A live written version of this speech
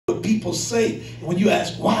people say when you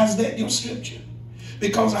ask, why is that your scripture?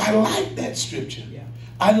 Because I like that scripture. Yeah.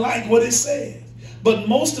 I like what it says. But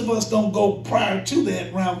most of us don't go prior to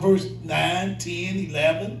that around verse 9, 10,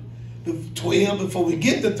 11, 12 before we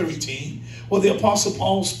get to 13, where the Apostle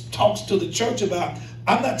Paul talks to the church about,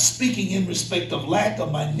 I'm not speaking in respect of lack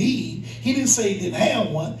of my need. He didn't say he didn't have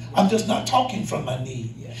one. I'm just not talking from my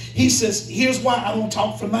need. He says, here's why I don't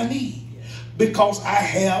talk from my need. Because I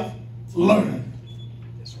have learned.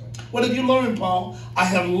 That's right. What have you learned, Paul? I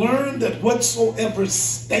have learned that whatsoever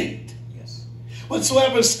state,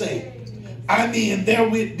 whatsoever state, I mean,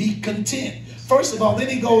 therewith be content. First of all, then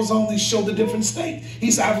he goes on to show the different state.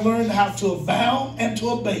 He says, I've learned how to abound and to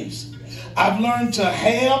abase. I've learned to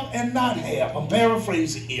have and not have. I'm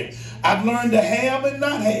paraphrasing here. I've learned to have and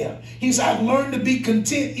not have. He said, I've learned to be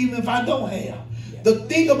content even if I don't have. The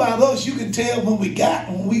thing about us, you can tell when we got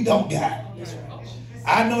and when we don't got.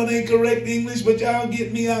 I know it ain't correct English, but y'all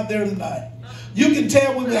get me out there tonight. You can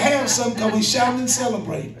tell when we have something because we shout and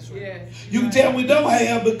celebrate. You can tell we don't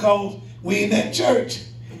have because we in that church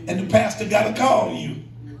and the pastor got to call you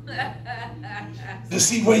to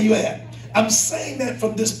see where you at. I'm saying that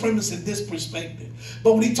from this premise and this perspective.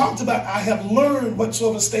 But when he talks about, I have learned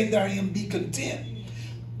whatsoever state that I am, be content.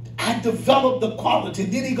 I developed the quality.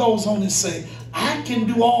 And then he goes on and say, I can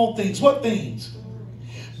do all things. What things?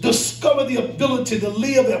 Discover the ability to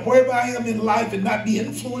live at wherever I am in life and not be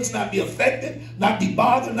influenced, not be affected, not be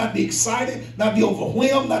bothered, not be excited, not be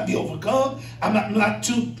overwhelmed, not be overcome. I'm not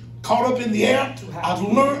too caught up in the air. I've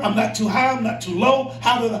learned I'm not too high, I'm not too low.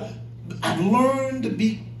 I've learned to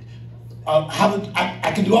be,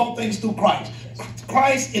 I can do all things through Christ.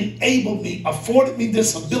 Christ enabled me, afforded me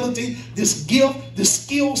this ability, this gift, this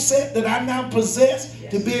skill set that I now possess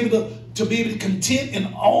to be able to content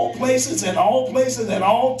in all places, at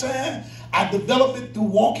all times. I developed it through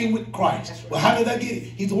walking with Christ. Well, how did I get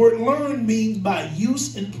it? The word learn means by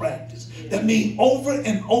use and practice. That means over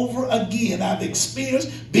and over again, I've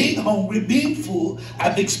experienced being hungry, being full.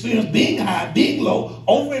 I've experienced being high, being low,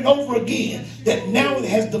 over and over again. That now it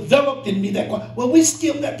has developed in me that, well, we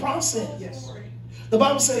skip that process. Yes. The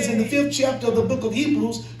Bible says in the 5th chapter of the book of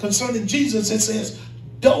Hebrews concerning Jesus, it says,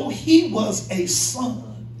 though he was a son,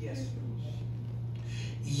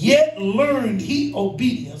 yet learned he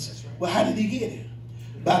obedience. Well, how did he get it?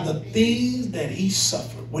 By the things that he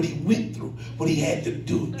suffered, what he went through, what he had to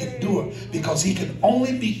endure, because he can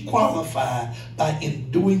only be qualified by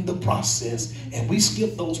enduring the process. And we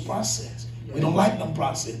skip those processes. We don't like them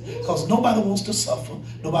process because nobody wants to suffer.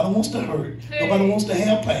 Nobody wants to hurt. Nobody wants to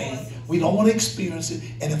have pain. We don't want to experience it.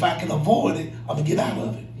 And if I can avoid it, I'm going to get out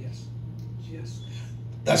of it. Yes.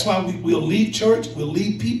 That's why we'll leave church. We'll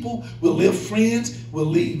leave people. We'll leave friends. We'll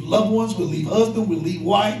leave loved ones. We'll leave husband. We'll leave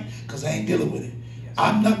wife because I ain't dealing with it. Yes.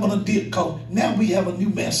 I'm not going to deal because now we have a new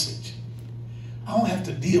message. I don't have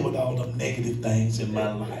to deal with all the negative things in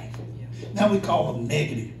my life. Now we call them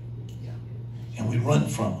negative. And we run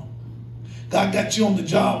from them. God got you on the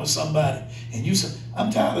job with somebody and you say,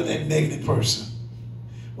 I'm tired of that negative person.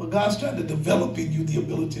 Well, God's trying to develop in you the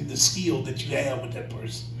ability, the skill that you have with that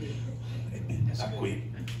person. Amen. I quit.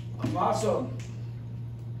 Awesome.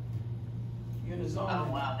 You're in the zone.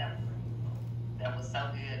 Oh, wow. That was so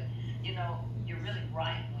good. You know, you're really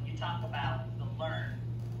right when you talk about the learn,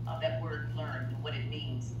 that word learn and what it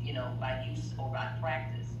means, you know, by use or by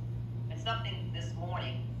practice. And something this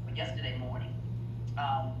morning, or yesterday morning,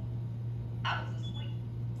 I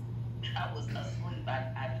was asleep.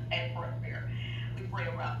 I had prayer. We pray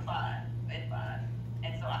around 5, at 5.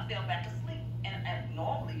 And so I fell back asleep. And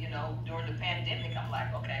normally, you know, during the pandemic, I'm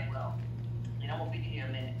like, okay, well, you know, I'm going to be here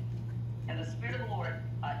a minute. And the Spirit of the Lord,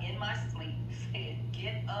 in my sleep, said,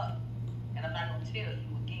 get up. And I'm not going to tell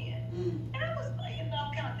you again. And I was, you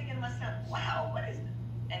know, kind of thinking to myself, wow, what is it?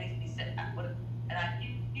 And he said, and I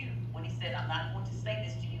knew when he said, I'm not going to say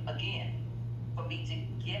this to you again, for me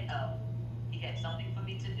to get up. He had something for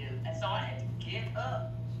me to do. And so I had to get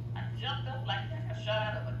up. I jumped up like I got shot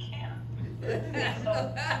out of a cannon. So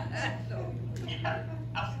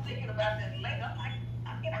I was thinking about that later. I'm like,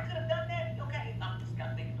 I could have done that. Okay. I'm just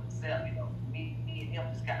kind of thinking to myself, you know, me and him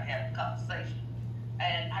just got to have a conversation.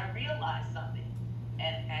 And I realized something.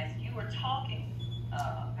 And as you were talking,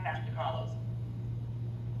 Pastor Carlos,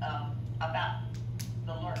 about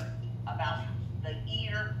the learned, about the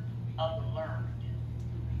ear of the learned.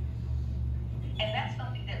 And that's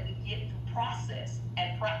something that we get to process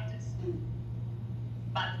and practice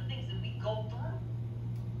by the things that we go through.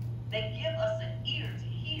 They give us an ear to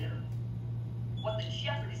hear what the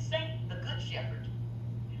shepherd is saying, the good shepherd.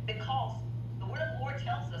 Because the word of the Lord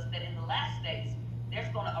tells us that in the last days,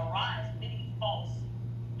 there's going to arise many false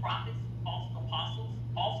prophets, false apostles,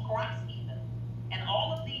 false Christs.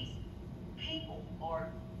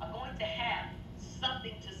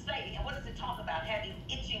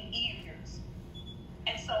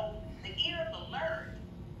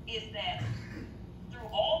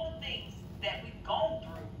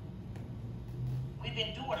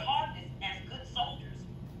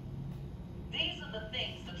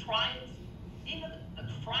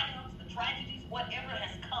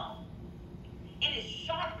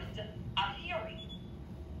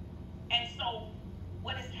 so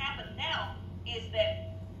what has happened now is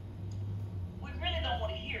that we really don't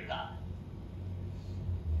want to hear God.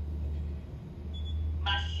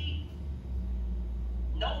 My sheep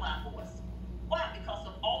know my voice. Why? Because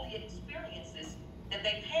of all the experiences that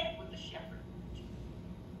they've had with the shepherd.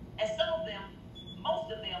 And some of them,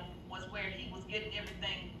 most of them, was where he was getting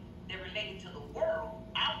everything that related to the world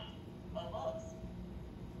out of us.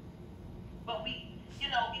 But we, you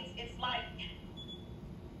know, it's like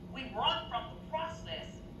we run from the process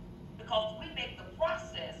because we make the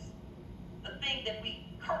process the thing that we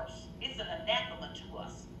curse. It's an anathema to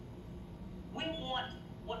us. We want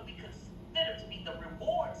what we consider to be the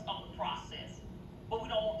rewards of the process, but we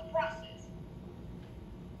don't want the process.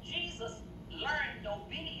 Jesus learned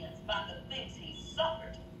obedience by the things he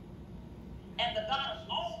suffered. And the God of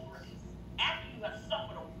all grace, after you have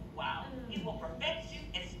suffered a while, he will perfect you,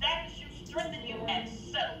 establish you, strengthen you, and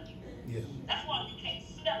settle you. Yes. That's why we can't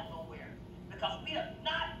settle nowhere, because we have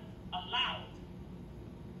not allowed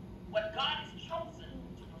what God has chosen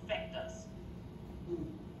to perfect us.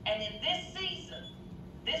 And in this season,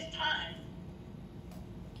 this time,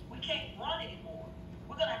 we can't run anymore.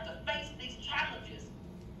 We're going to have to face these challenges,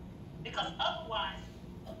 because otherwise,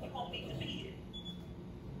 we won't need to be here.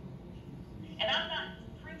 And I'm not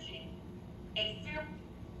preaching a fear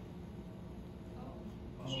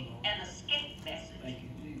and escape message. Thank you,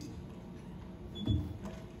 Jesus.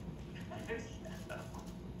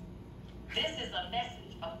 This is a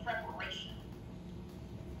message of preparation.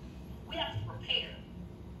 We have to prepare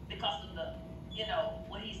because of the, you know,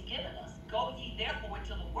 what he's given us. Go ye therefore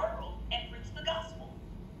into the world and preach the gospel.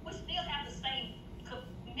 We still have the same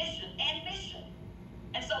commission and mission.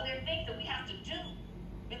 And so there are things that we have to do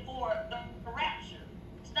before the rapture.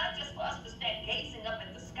 It's not just for us to stand gazing up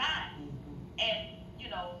at the sky and,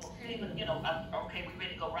 even, okay, we're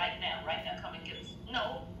ready to go right now, come and get us.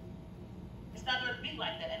 No, it's not going to be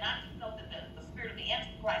like that. And I do know that the spirit of the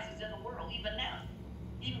Antichrist is in the world even now,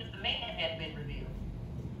 even if the man had been revealed.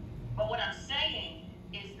 But what I'm saying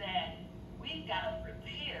is that we've got to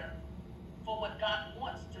prepare for what God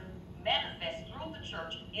wants to manifest through the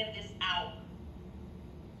church in this hour.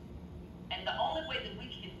 And the only way that we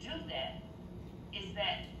can do that is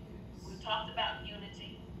that we talked about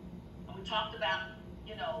unity, and we talked about,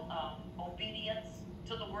 obedience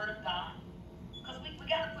to the word of God. Because we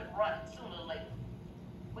got to quit running sooner or later.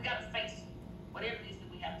 We got to face whatever it is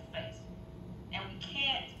that we have to face. And we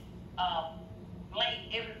can't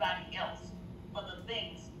blame everybody else for the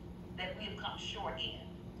things that we have come short in.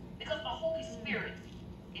 Because the Holy Spirit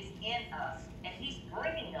is in us, and he's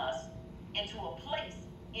bringing us into a place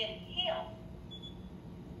in him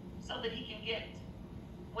so that he can get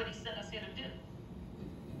what he sent us here to do.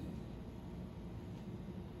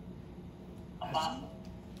 Apostle?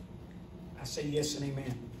 I say yes and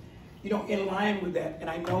amen. In line with that, and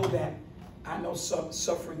I know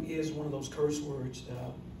suffering is one of those curse words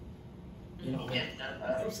that, and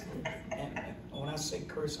when I say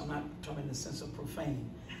curse, I'm not talking in the sense of profane.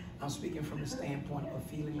 I'm speaking from the standpoint of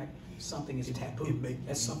feeling like something is taboo.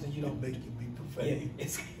 That's something you don't make you be profane. Yeah,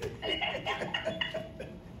 it's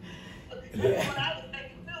That's what I was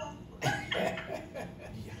thinking too.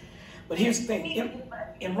 But here's the thing.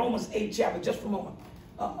 In Romans 8 chapter, just for a moment,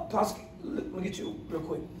 Apostle, let me get you real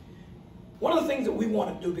quick. One of the things that we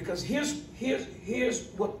want to do, because here's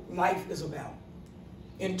what life is about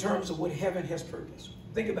in terms of what heaven has purpose.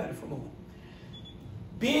 Think about it for a moment.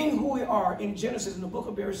 Being who we are in Genesis, in the book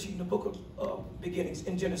of Bereshit, in the book of beginnings,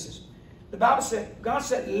 in Genesis, the Bible said, God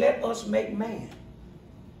said, let us make man.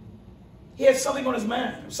 He had something on his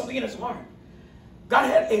mind, something in his heart. God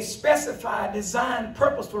had a specified design,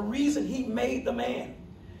 purpose, for reason he made the man.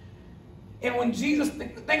 And when Jesus,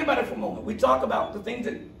 think about it for a moment. We talk about the things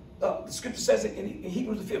that the scripture says in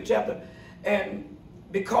Hebrews the 5th chapter, and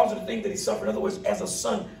because of the things that he suffered, in other words, as a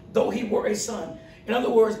son, though he were a son. In other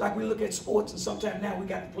words, like we look at sports, and sometimes now we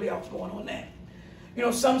got the playoffs going on now.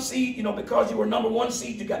 Some seed, because you were number 1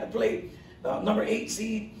 seed, you got to play number 8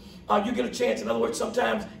 seed. You get a chance. In other words,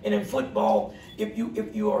 sometimes, and in football, if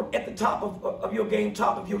you are at the top of your game,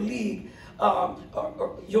 top of your league,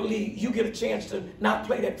 you get a chance to not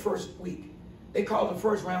play that first week. They call it the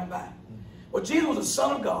first round bye. Well, Jesus was the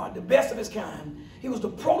Son of God, the best of his kind. He was the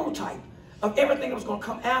prototype of everything that was going to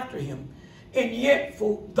come after him. And yet,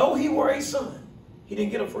 though he were a son, he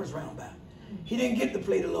didn't get a first round bye. He didn't get to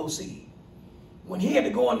play the low seed. When he had to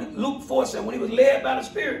go in Luke 4 said, when he was led by the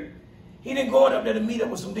Spirit, he didn't go up there to meet up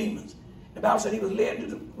with some demons. The Bible said he was led to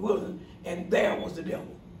the wilderness, and there was the devil.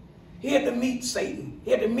 He had to meet Satan.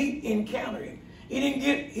 He had to encounter him. He didn't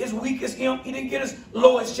get his weakest imp. He didn't get his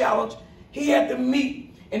lowest challenge. He had to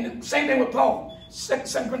meet. And the same thing with Paul. 2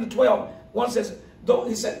 Corinthians 12, One says, though,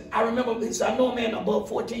 he said, I remember, he said, I know a man above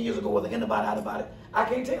 14 years ago, whether in about, out about it, I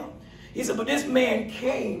can't tell. He said, but this man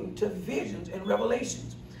came to visions and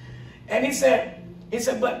revelations. And he said,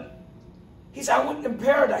 I went in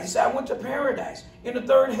paradise. He said, I went to paradise in the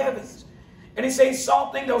third heavens. And he said, he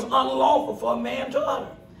saw things that was unlawful for a man to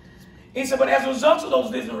utter. He said, but as a result of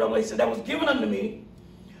those visions and revelations that was given unto me,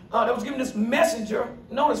 that was given this messenger,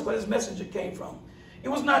 notice where this messenger came from. It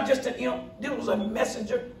was not just an imp, it was a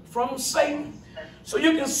messenger from Satan. So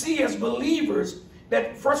you can see as believers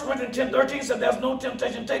that 1 Corinthians 10:13 said there's no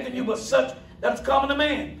temptation taken you but such that's common to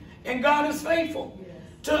man. And God is faithful. Yes.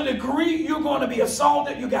 To the degree you're going to be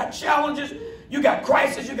assaulted, you got challenges, you got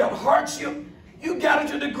crisis, you got hardship, you got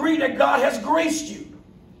it to the degree that God has graced you.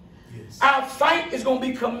 Yes. Our fight is going to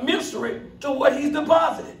be commensurate to what he's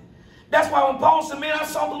deposited. That's why when Paul said, man, I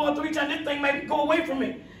saw the Lord 3 times, this thing may go away from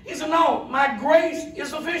me. He said, no, my grace is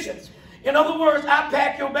sufficient. In other words, I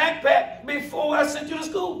packed your backpack before I sent you to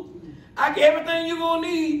school. Everything you're going to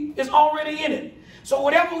need is already in it. So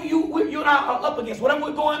whatever you and I are up against, whatever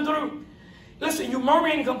we're going through, listen, you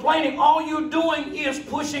murmuring and complaining, all you're doing is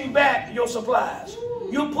pushing back your supplies.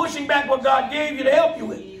 You're pushing back what God gave you to help you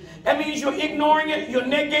with. That means you're ignoring it, you're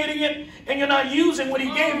negating it, and you're not using what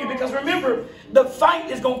he gave you. Because remember, the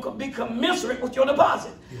fight is going to be commensurate with your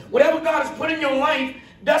deposit. Whatever God has put in your life,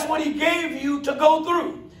 that's what he gave you to go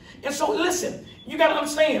through. And so listen, you got to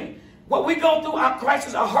understand, what we go through, our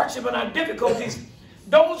crisis, our hardship, and our difficulties,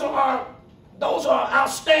 those are our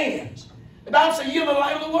stands. The Bible says you're the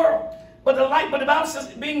light of the world. But the Bible says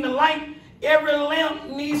being the light, every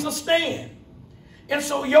lamp needs a stand. And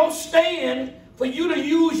so your stand for you to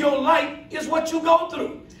use your light is what you go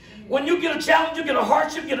through. When you get a challenge, you get a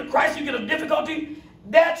hardship, you get a crisis, you get a difficulty,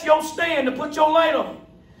 that's your stand to put your light on.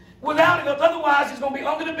 Without it, because otherwise it's going to be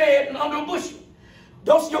under the bed and under a bushel.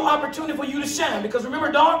 That's your opportunity for you to shine. Because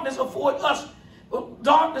remember, darkness affords us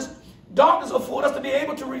to be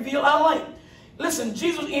able to reveal our light. Listen,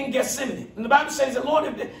 Jesus in Gethsemane, and the Bible says that,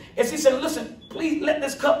 Lord, as he said, listen, please let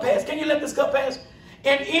this cup pass. Can you let this cup pass?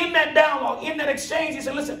 And in that dialogue, in that exchange, he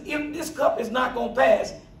said, listen, if this cup is not going to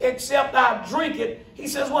pass, except I drink it, he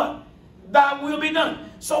says what? Thy will be done.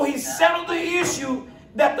 So he settled the issue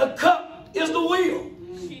that the cup is the will.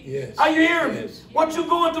 Yes. Are you hearing me? What you're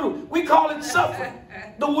going through, we call it suffering.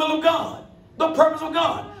 The will of God, the purpose of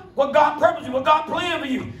God, what God purposed you, what God planned for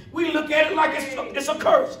you. We look at it like it's a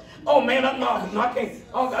curse. Oh man, no, I can't.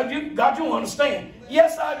 Oh, God, you don't understand.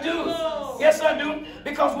 Yes, I do. Yes, I do.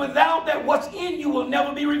 Because without that, what's in you will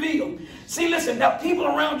never be revealed. See, listen, now people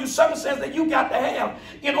around you, circumstances that you got to have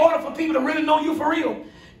in order for people to really know you for real.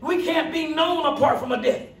 We can't be known apart from a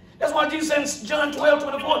death. That's why Jesus said in John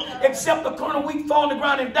 12:24, except the kernel wheat fall on the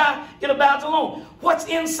ground and die, it abides alone. What's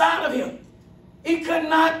inside of him? He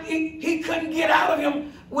couldn't get out of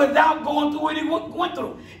him without going through what he went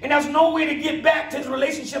through. And there's no way to get back to his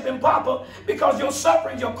relationship in Papa, because your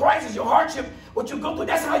suffering, your crisis, your hardship, what you go through,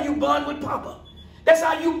 that's how you bond with Papa. That's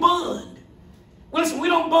how you bond. Well, listen, we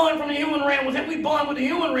don't bond from the human realm with him. We bond with the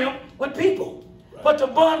human realm with people. Right. But to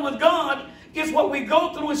bond with God is what we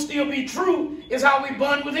go through and still be true, is how we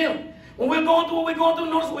bond with him. When we're going through what we're going through,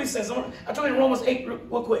 notice what he says. I told you in Romans 8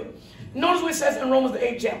 real quick. Notice what he says in Romans the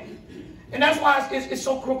 8th chapter. And that's why it's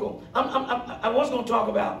so critical. I was going to talk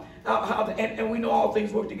about and we know all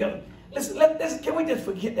things work together. Listen, can we just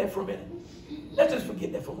forget that for a minute? Let's just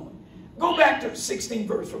forget that for a moment. Go back to 16th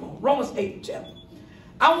verse for a moment. Romans 8th chapter.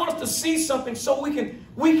 I want us to see something so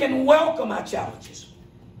we can welcome our challenges.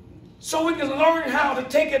 So we can learn how to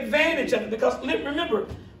take advantage of it. Because remember,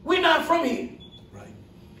 we're not from here. Right.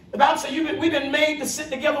 The Bible says we've been made to sit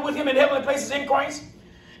together with him in heavenly places in Christ.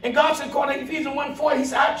 And God said, according to Ephesians 1:4, he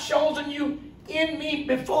said, I've chosen you in me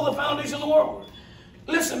before the foundation of the world.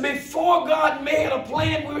 Listen, before God made a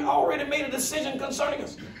plan, we already made a decision concerning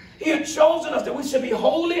us. He had chosen us that we should be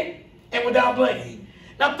holy and without blame.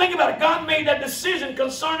 Now think about it. God made that decision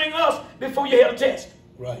concerning us before you had a test.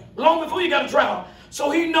 Right. Long before you got a trial. So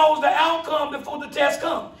he knows the outcome before the test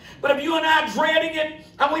comes. But if you and I are dreading it,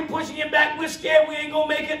 and we pushing it back, we're scared we ain't going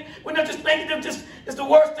to make it, we're not just thinking that it's the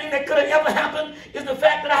worst thing that could have ever happened, is the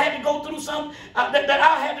fact that I had to go through something, that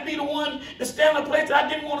I had to be the one to stand in a place that I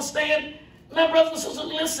didn't want to stand. My brothers and sisters,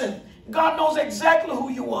 listen. God knows exactly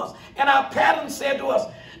who you was. And our pattern said to us,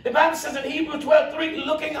 the Bible says in Hebrews 12:3,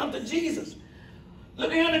 looking unto Jesus.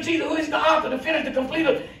 Looking unto Jesus, who is the author, the finisher, the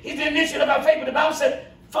completer. He's the initiator of our faith. But the Bible said,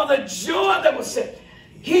 for the joy that was set,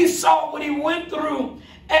 he saw what he went through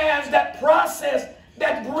as that process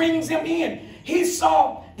that brings him in. He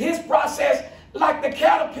saw his process like the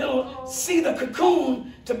caterpillar see the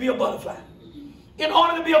cocoon to be a butterfly. In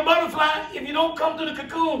order to be a butterfly, if you don't come to the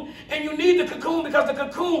cocoon, and you need the cocoon because the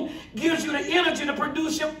cocoon gives you the energy to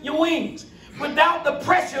produce your wings. Without the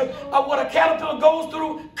pressure of what a caterpillar goes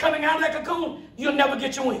through coming out of that cocoon, you'll never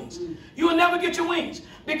get your wings. You will never get your wings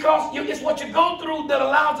because it's what you go through that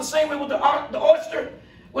allows, the same way with the oyster.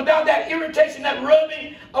 Without that irritation, that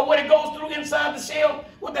rubbing of what it goes through inside the shell,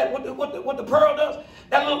 what the pearl does,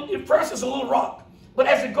 at first it's a little rock. But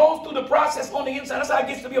as it goes through the process on the inside, that's how it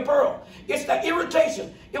gets to be a pearl. It's the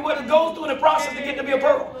irritation. It's what it goes through in the process to get to be a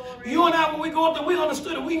pearl. You and I, when we go through, we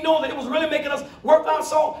understood it. We know that it was really making us work our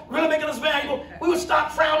soul, really making us valuable. We would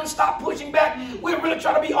stop frowning, stop pushing back. We would really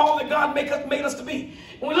try to be all that God made us to be.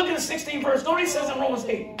 When we look at the 16th verse, notice what he says in Romans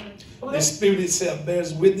 8. The Spirit itself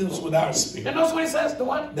bears witness with our spirit. And notice what he says, the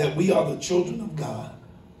what? That we are the children of God.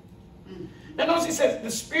 And notice he says, the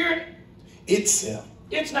Spirit itself.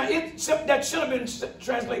 It's not it. That should have been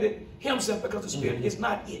translated himself because the Spirit is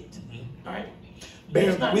not it. All right?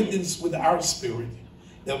 Bears witness with our spirit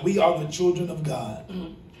that we are the children of God.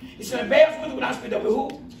 He said, it bears witness with our spirit that we're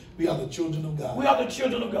who? We are the children of God. We are the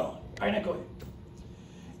children of God. All right, now go ahead.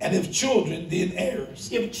 And if children, then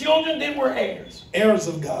heirs. If children, then we're heirs. Heirs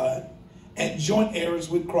of God and joint heirs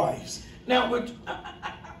with Christ. Now,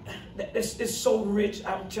 this is so rich,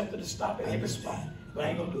 I'm tempted to stop at every spot. But I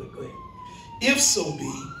ain't going to do it. Go ahead. If so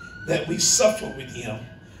be that we suffer with him,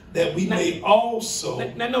 that we may also...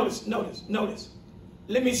 Now notice.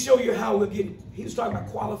 Let me show you how we're getting... He was talking about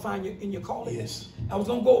qualifying in your calling. Yes. I was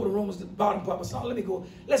going to go over the Romans, the bottom part, but so let me go.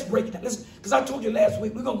 Let's break it down. Because I told you last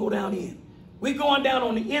week, we're going to go down in. We're going down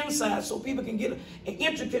on the inside so people can get an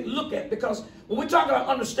intricate look at it. Because when we talk about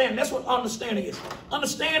understanding, that's what understanding is.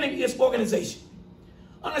 Understanding is organization.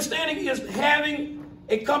 Understanding is having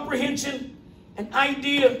a comprehension, an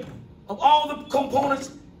idea of all the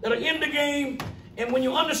components that are in the game. And when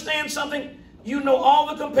you understand something, you know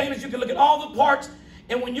all the components. You can look at all the parts.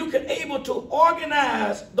 And when you can able to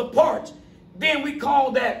organize the parts, then we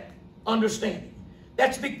call that understanding.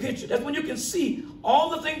 That's big picture. That's when you can see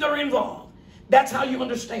all the things that are involved. That's how you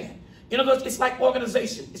understand. In other words, it's like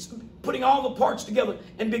organization. It's putting all the parts together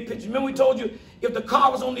in big picture. Remember we told you if the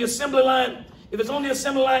car was on the assembly line, if it's on the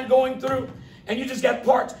assembly line going through, and you just got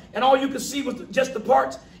parts, and all you could see was just the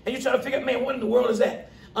parts, and you try to figure out, man, what in the world is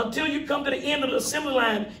that? Until you come to the end of the assembly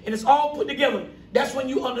line, and it's all put together, that's when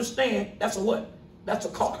you understand that's a what? That's a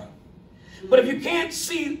car. But if you can't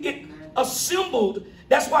see it assembled,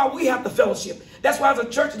 that's why we have to fellowship. That's why as a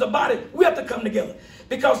church, as a body, we have to come together.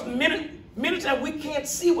 Because many times we can't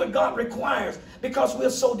see what God requires because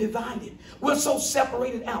we're so divided. We're so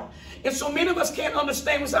separated out. And so many of us can't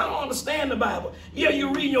understand. We say, I don't understand the Bible. Yeah,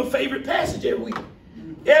 you read your favorite passage every week.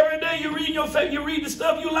 Every day you read the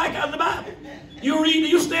stuff you like out of the Bible.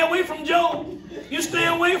 You stay away from Job. You stay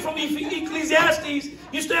away from Ecclesiastes.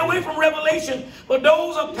 You stay away from Revelation. But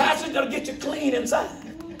those are passages that'll get you clean inside.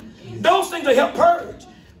 Those things will help purge.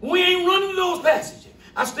 We ain't running to those passages.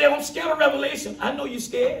 I'm scared of Revelation. I know you're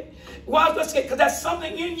scared. Why is that scared? Because there's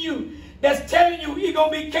something in you that's telling you you're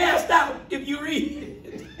going to be cast out if you read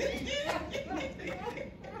it.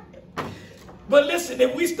 But listen,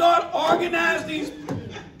 if we start organizing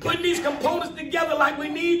putting these components together like we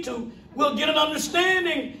need to, we'll get an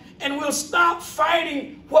understanding and we'll stop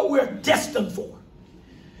fighting what we're destined for.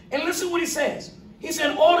 And listen what he says. He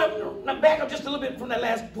said, now back up just a little bit from that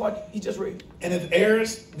last part he just read. And if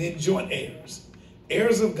heirs, then joint heirs.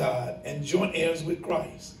 Heirs of God and joint heirs with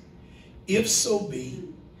Christ. If so be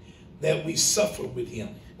that we suffer with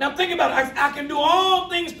him. Now think about it. I can do all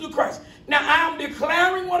things through Christ. Now I'm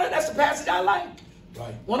declaring that's the passage I like.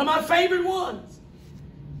 Right. One of my favorite ones.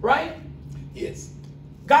 Right? Yes.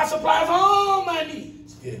 God supplies all my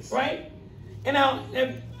needs. Yes. Right? And now,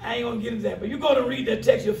 I ain't going to get into that, but you go to read that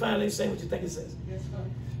text, you'll finally say what you think it says. Yes, sir.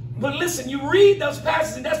 But listen, you read those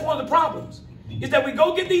passages, and that's one of the problems, is that we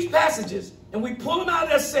go get these passages, and we pull them out of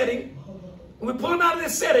their setting,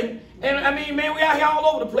 and I mean, man, we out here all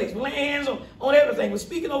over the place. We're laying hands on everything. We're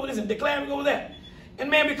speaking over this and declaring over that. And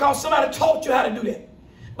man, because somebody taught you how to do that.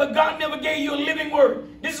 But God never gave you a living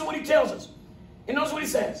word. This is what he tells us. And notice what he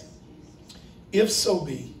says. If so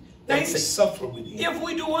be that we suffer with him. If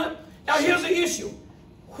we do what? Now here's the issue.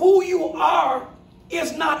 Who you are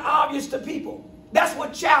is not obvious to people. That's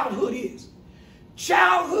what childhood is.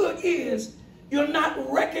 Childhood is you're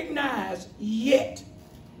not recognized yet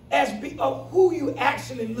as of who you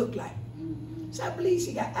actually look like. So I believe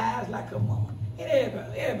she got eyes like her mama. And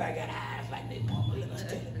everybody got eyes like their mama.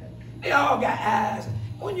 They all got eyes.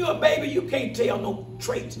 When you're a baby, you can't tell no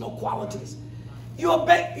traits, no qualities. You're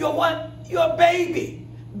what? You're a baby.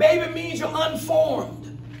 Baby means you're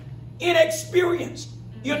unformed, inexperienced.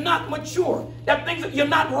 You're not mature. That means that you're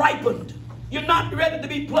not ripened. You're not ready to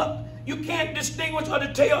be plucked. You can't distinguish or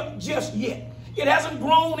detail just yet. It hasn't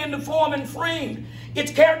grown into form and frame.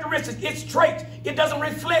 Its characteristics, its traits, it doesn't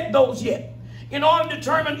reflect those yet. In order to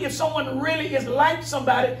determine if someone really is like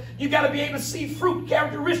somebody, you got to be able to see fruit,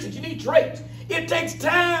 characteristics. You need traits. It takes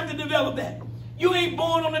time to develop that. You ain't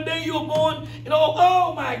born on the day you were born,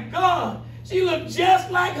 oh my God, she looks just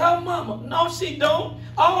like her mama. No, she don't.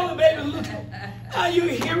 All the babies look. Are you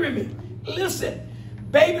hearing me? Listen,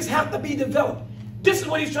 babies have to be developed. This is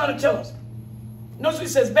what he's trying to tell us. Notice what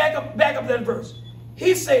he says, back up that verse.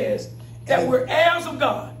 He says that we're heirs of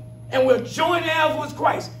God and we're joint heirs with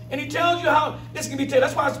Christ. And he tells you how this can be taken.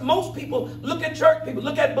 That's why most people look at church people,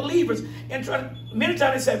 look at believers, and many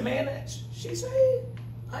times they say, man, she's saved.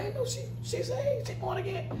 I know she's saved. She's born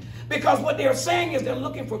again. Because what they're saying is they're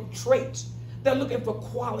looking for traits. They're looking for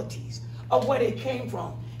qualities of where they came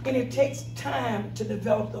from. And it takes time to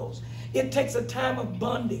develop those. It takes a time of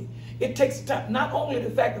bonding. It takes time, not only the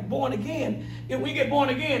fact of born again. If we get born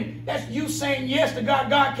again, that's you saying yes to God.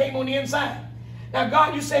 God came on the inside. Now,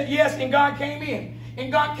 God, you said yes, and God came in.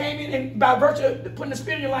 And God came in, and by virtue of putting the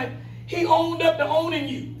Spirit in your life, he owned up to owning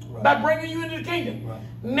you by bringing you into the kingdom. Right.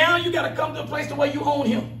 Now you got to come to a place to where you own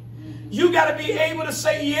him. You got to be able to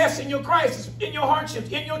say yes in your crisis, in your hardships,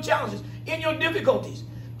 in your challenges, in your difficulties.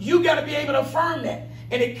 You got to be able to affirm that.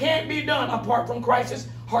 And it can't be done apart from crisis,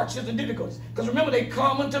 hardships, and difficulties. Because remember, they're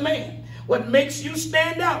common to man. What makes you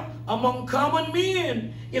stand out among common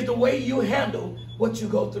men is the way you handle what you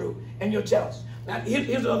go through and your challenges. Now,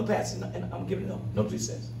 here's the other passage, and I'm giving it up. Notice what he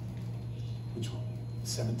says. Which one?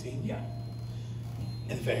 17? Yeah.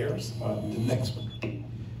 And the heirs, the next one.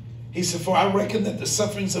 He said, for I reckon that the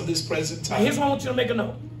sufferings of this present time. Now, here's what I want you to make a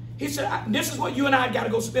note. He said, this is what you and I got to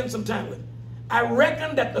go spend some time with. I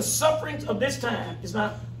reckon that the sufferings of this time is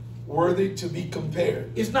not worthy to be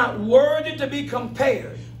compared. It's not worthy to be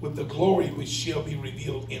compared with the glory which shall be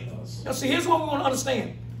revealed in us. Now see, here's what we want to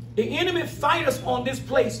understand. The enemy fights us on this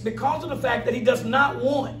place because of the fact that he does not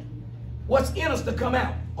want what's in us to come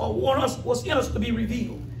out or want what's in us to be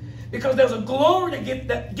revealed. Because there's a glory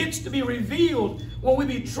that gets to be revealed when we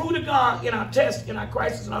be true to God in our tests, in our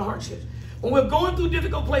crises, in our hardships. When we're going through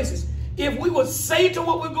difficult places, if we would say to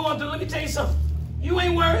what we're going through, let me tell you something. You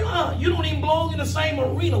ain't worried, you don't even belong in the same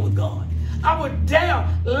arena with God. I would dare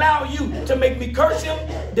allow you to make me curse him,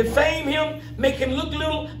 defame him, make him look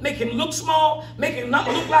little, make him look small, make him not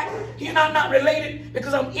look like he's not related,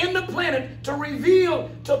 because I'm in the planet to reveal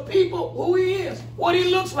to people who he is, what he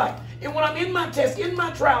looks like. And when I'm in my test, in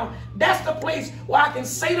my trial, that's the place where I can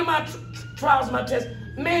say to my trials and my tests,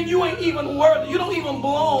 man, you ain't even worthy. You don't even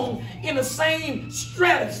belong in the same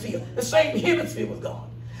stratosphere, the same hemisphere with God.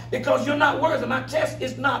 Because you're not worthy. My test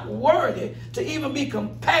is not worthy to even be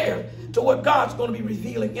compared to what God's going to be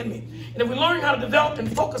revealing in me. And if we learn how to develop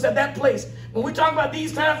and focus at that place, when we talk about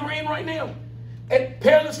these times we're in right now, at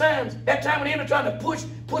perilous times, that time when the enemy trying to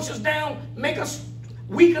push us down, make us,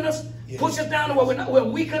 weaken us, push us down to where we're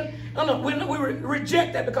weakened. No, we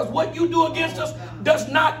reject that, because what you do against us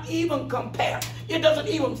does not even compare. It doesn't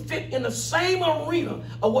even fit in the same arena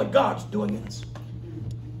of what God's doing in us.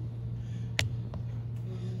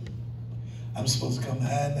 I'm supposed to come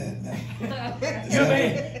behind that now.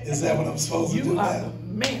 Is that what I'm supposed to do now?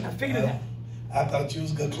 Man, I figured it out. I thought you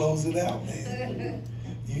was going to close it out, man.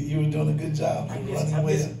 You were doing a good job.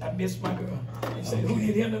 I missed my girl. He said, who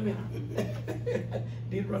did him to me?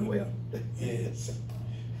 Did run well. Yes.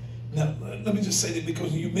 Now, let me just say that,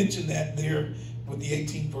 because you mentioned that there with the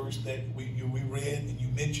 18th verse that we read, and you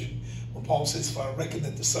mentioned when Paul says, for I reckon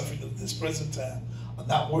that the suffering of this present time are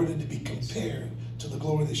not worthy to be compared to the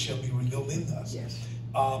glory that shall be revealed in us. Yes.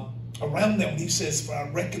 Around that, when he says, for I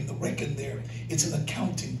reckon, the reckon there, it's an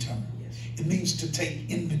accounting term. Yes. It means to take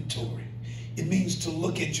inventory. It means to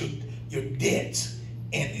look at your debts,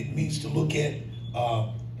 and it means to look at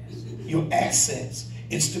your assets.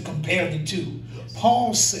 It's to compare the two. Yes.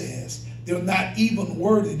 Paul says they're not even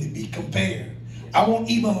worthy to be compared. Yes. I won't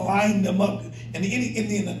even line them up. And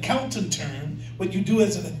in an accountant term, what you do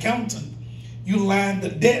as an accountant, you line the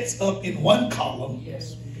debts up in one column,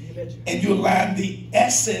 yes, and you line the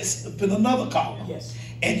assets up in another column. Yes.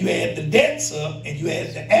 And you add the debts up, and you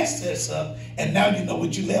add the assets up, and now you know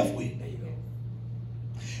what you're left with. There you go.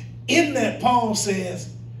 In that, Paul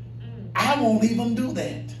says, I won't even do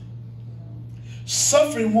that.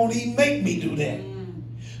 Suffering won't even make me do that.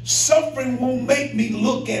 Suffering won't make me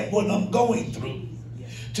look at what I'm going through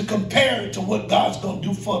to compare it to what God's going to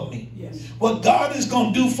do for me. Yes. What God is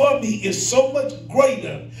going to do for me is so much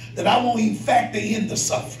greater that I won't even factor in the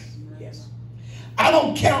suffering. Yes. I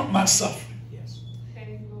don't count my suffering. Yes.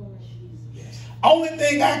 Only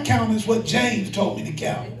thing I count is what James told me to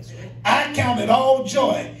count. I count it all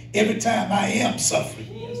joy every time I am suffering.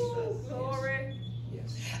 Yes. Glory.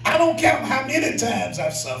 Yes. I don't count how many times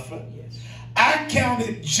I've suffered. Yes. I count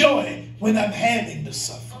it joy when I'm having to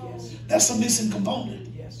suffer. Yes. That's a missing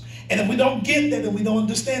component. Yes. And if we don't get that and we don't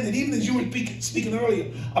understand it, even as you were speaking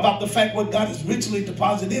earlier about the fact what God has richly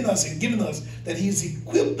deposited in us and given us, that He's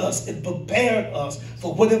equipped us and prepared us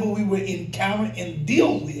for whatever we were encountering and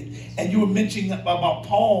deal with. And you were mentioning about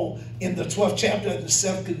Paul in the 12th chapter of the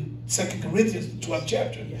 2 Corinthians, the 12th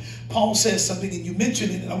chapter. Yes. Paul says something, and you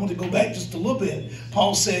mentioned it, and I want to go back just a little bit.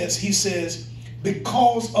 Paul says, he says,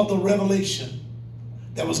 because of the revelation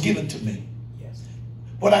that was given to me, Yes.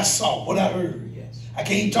 what I saw, what I heard, Yes. I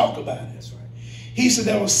can't even talk about it. That's right. He said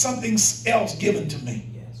there was something else given to me.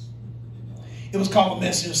 Yes. It was called a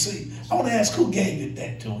messenger seed. I want to ask who gave it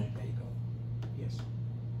that to him. There you go. Yes.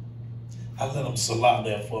 I let him salah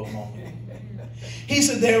there for a moment. He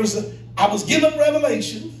said I was given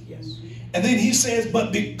revelation. Yes. And then he says,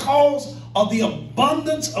 but because of the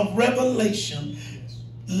abundance of revelation, Yes.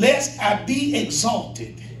 lest I be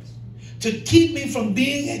exalted, Yes. to keep me from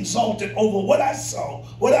being exalted over what I saw,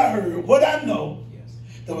 what I heard, what I know, Yes.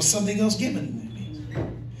 there was something else given to me.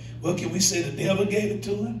 Well, can we say the devil gave it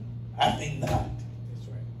to him? I think not. That's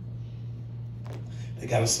right. They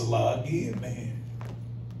got a salah again, man.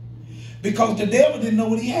 Because the devil didn't know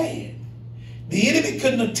what he had. The enemy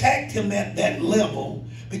couldn't attack him at that level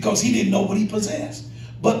because he didn't know what he possessed.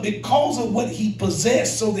 But because of what he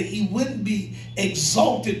possessed, so that he wouldn't be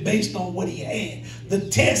exalted based on what he had. The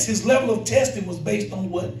test, his level of testing was based on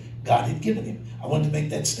what God had given him. I wanted to make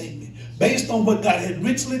that statement. Based on what God had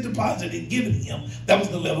richly deposited and given him, that was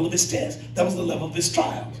the level of his test. That was the level of his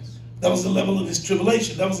trials. That was the level of his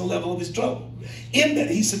tribulation. That was the level of his trouble. In that,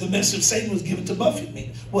 he said, the message of Satan was given to buffet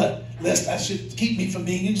me. What? Lest I should keep me from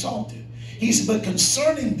being exalted. He said, but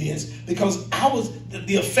concerning this, because I was,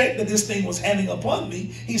 the effect that this thing was having upon me,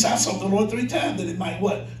 he said, I sought the Lord 3 times that it might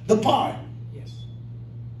what? Depart. Yes.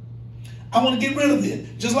 I want to get rid of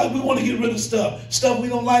it. Just like we want to get rid of stuff. Stuff we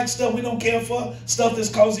don't like, stuff we don't care for, stuff that's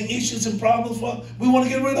causing issues and problems for, we want to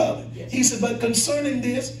get rid of it. Yes. He said, but concerning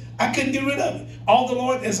this, I couldn't get rid of it. All the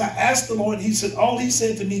Lord, as I asked the Lord, he said, all he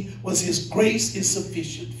said to me was his grace is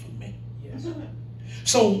sufficient for me. Yes.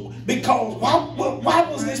 So, because, why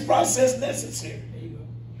was this process necessary? There you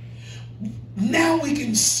go. Now we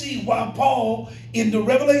can see why Paul, in the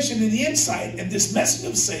revelation and the insight and this message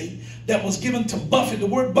of Satan that was given to buffet, the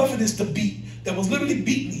word buffet is to beat, that was literally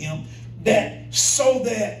beating him, that so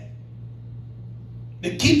that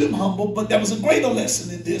to keep him humble, but there was a greater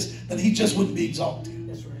lesson in this, that he just wouldn't be exalted.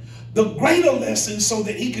 That's right. The greater lesson so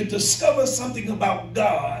that he could discover something about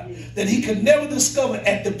God that he could never discover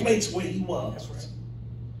at the place where he was. That's right.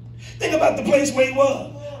 Think about the place where he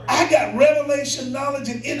was. I got revelation, knowledge,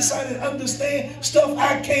 and insight and understand stuff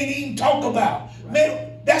I can't even talk about.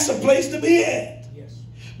 Man, that's a place to be at. Yes.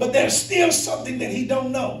 But there's still something that he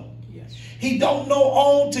don't know. Yes. He don't know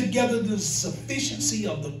altogether the sufficiency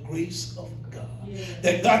of the grace of God.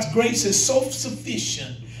 That God's grace is so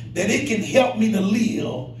sufficient that it can help me to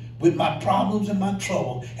live with my problems and my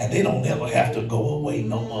trouble, and they don't ever have to go away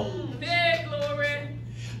no more. Big glory.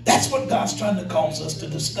 That's what God's trying to cause us to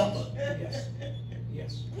discover. Yes.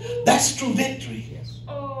 Yes. That's true victory. Yes.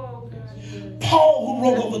 Oh, God. Paul, who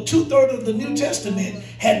wrote over 2/3 of the New Testament,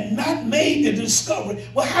 had not made the discovery.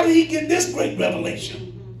 Well, how did he get this great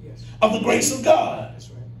revelation Yes. of the grace of God? That's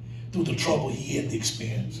right. Through the trouble he had to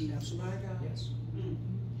experience. Yes. Yes.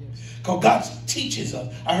 Because God teaches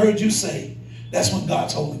us. I heard you say, that's when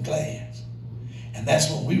God's holding class. And that's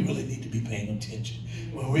when we really need to be paying attention.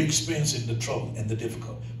 When we're experiencing the trouble and the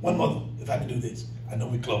difficulty. One more, if I can do this. I know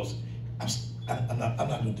we're close. I'm not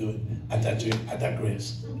going to do it. I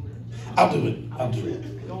digress. I'll do it. I'll do it.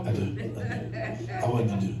 I'll do it. I wasn't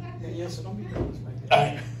going to do it. Yes. Don't be nervous like that. All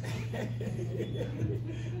right.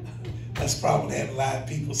 That's the problem with having live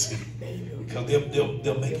people see. Because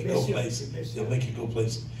they'll make you go places. They'll make you go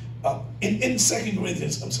places. In 2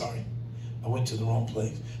 Corinthians, I'm sorry. I went to the wrong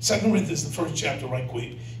place. 2 Corinthians, the 1st chapter, right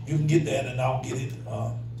quick. You can get that and I'll get it.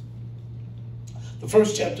 The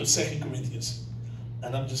 1st chapter of 2 Corinthians.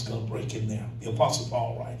 And I'm just going to break in there. The Apostle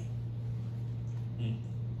Paul writing.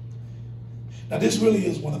 Now this really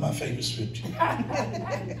is one of my favorite scriptures.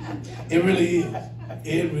 It really is.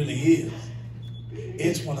 It really is.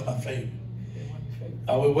 It's one of my favorite.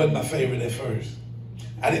 Oh, it wasn't my favorite at first.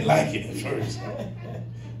 I didn't like it at first.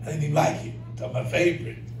 I didn't even like it. It's my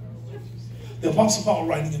favorite. The Apostle Paul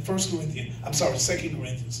writing in 2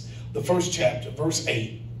 Corinthians, the 1st chapter, verse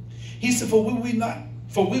 8. He said, For we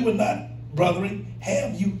were not, brethren,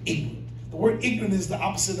 have you ignorant. The word ignorant is the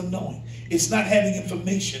opposite of knowing. It's not having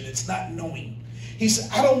information. It's not knowing. He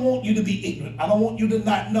said, I don't want you to be ignorant. I don't want you to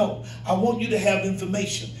not know. I want you to have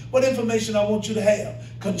information. What information I want you to have?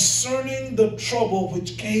 Concerning the trouble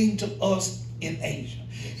which came to us in Asia.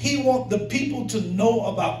 He wants the people to know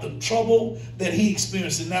about the trouble that he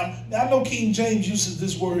experienced. Now, I know King James uses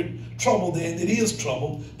this word trouble there, and it is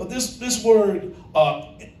trouble. But this word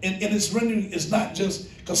in its rendering is not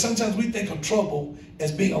just, because sometimes we think of trouble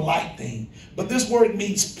as being a light thing. But this word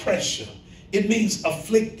means pressure. It means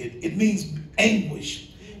afflicted. It means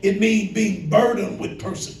anguish. It means being burdened with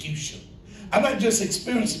persecution. I'm not just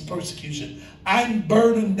experiencing persecution. I'm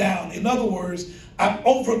burdened down. In other words, I'm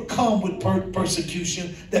overcome with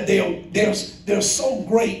persecution, that they're so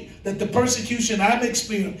great that the persecution I'm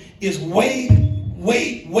experiencing is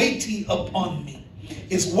weighty upon me.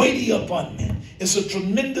 It's weighty upon me. It's a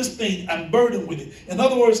tremendous thing. I'm burdened with it. In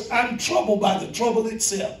other words, I'm troubled by the trouble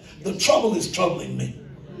itself. The trouble is troubling me.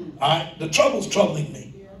 All right? The trouble's troubling me.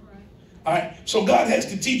 All right? So God has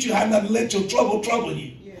to teach you how not to let your trouble trouble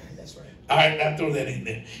you. All right, I throw that in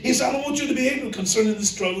there. He said, I don't want you to be ignorant concerning this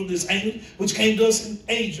struggle, this anger, which came to us in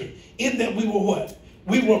Asia. In that we were what?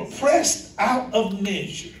 We were pressed out of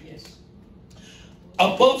measure. Yes.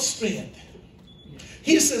 Above strength. Yes.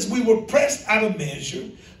 He says we were pressed out of measure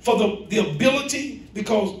for the ability,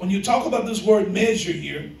 because when you talk about this word measure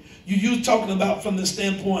here, you're talking about from the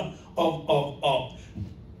standpoint of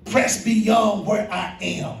pressed beyond where I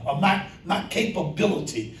am, or my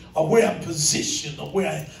capability, or where I'm positioned, or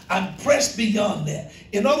where I'm pressed beyond that.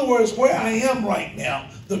 In other words, where I am right now,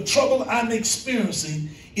 the trouble I'm experiencing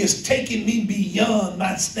is taking me beyond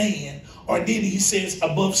my stand, or then he says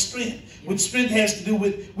above strength, which strength has to do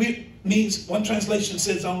with, means, one translation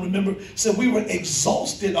says, I don't remember, said we were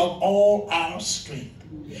exhausted of all our strength.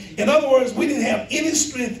 In other words, we didn't have any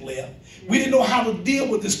strength left. We didn't know how to deal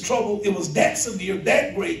with this trouble. It was that severe,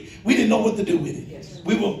 that great. We didn't know what to do with it. Yes.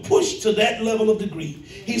 We were pushed to that level of degree.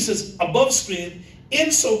 He says, above strength,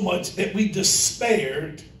 in so much that we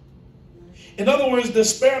despaired. In other words,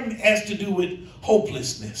 despair has to do with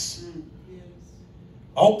hopelessness.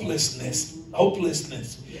 Hopelessness.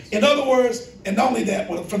 Hopelessness. Yes. In other words, and not only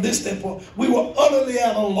that, from this standpoint, we were utterly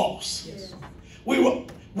at a loss. Yes.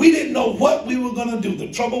 We didn't know what we were going to do. The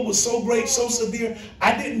trouble was so great, so severe,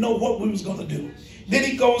 I didn't know what we was going to do. Then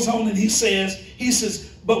he goes on and he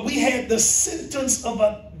says, but we had the sentence of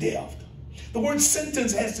a death. The word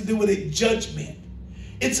sentence has to do with a judgment.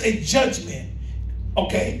 It's a judgment.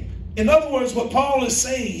 Okay? In other words, what Paul is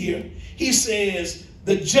saying here, he says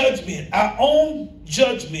the judgment, our own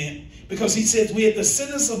judgment, because he says we had the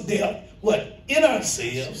sentence of death, what? In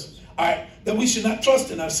ourselves. All right? That we should not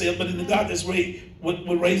trust in ourselves, but in the God that's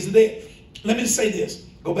would raise the dead. Let me say this.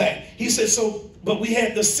 Go back. He says, but we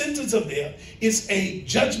had the sentence of death. It's a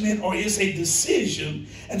judgment, or it's a decision.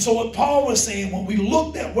 And so what Paul was saying, when we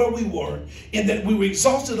looked at where we were, and that we were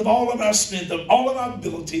exhausted of all of our strength, of all of our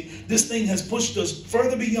ability, this thing has pushed us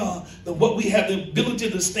further beyond than what we have the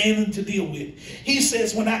ability to stand and to deal with. He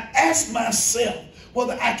says, when I ask myself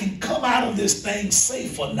whether I can come out of this thing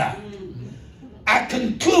safe or not, I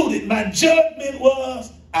concluded, my judgment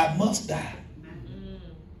was, I must die.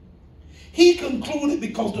 He concluded,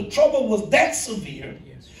 because the trouble was that severe,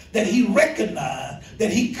 that he recognized that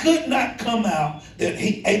he could not come out, that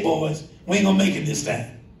hey boys, we ain't gonna make it this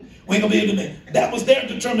time. We ain't gonna be able to make it. That was their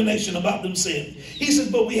determination about themselves. He says,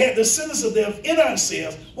 but we had the sentence of death in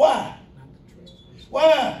ourselves. Why?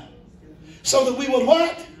 Why? So that we would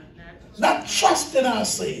what? Not trust in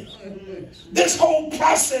ourselves. This whole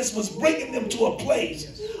process was bringing them to a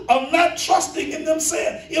place of not trusting in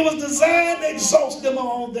themselves. It was designed to exhaust them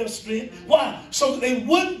on their strength. Why? So that they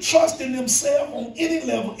wouldn't trust in themselves on any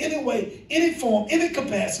level, any way, any form, any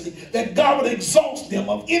capacity, that God would exhaust them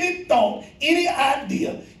of any thought, any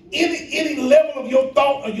idea, any level of your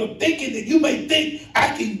thought or your thinking that you may think,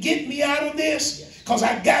 I can get me out of this because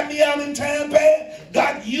I got me out in time past.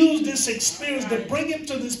 God used this experience to bring him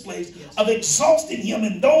to this place of exhausting him.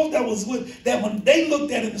 And those that was with that, when they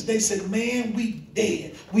looked at him, they said, man, we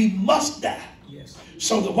dead. We must die. Yes.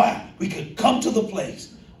 So that why? We could come to the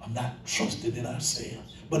place of not trusting in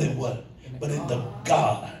ourselves, but in what? But in the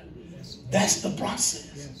God. That's the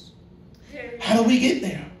process. How do we get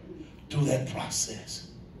there? Through that process.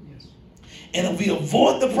 And if we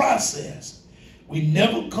avoid the process, we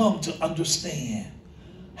never come to understand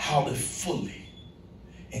how to fully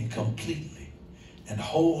and completely and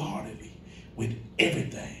wholeheartedly, with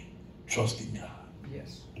everything, trusting God.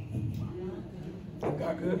 Yes.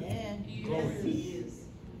 God good? Glory.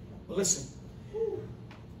 Well, listen.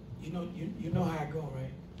 You know how I go,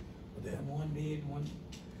 right? That one did, one.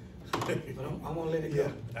 But I'm gonna let it go.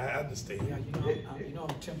 Yeah, I understand. Yeah, you know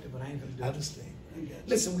I'm tempted, but I ain't gonna do it. I understand.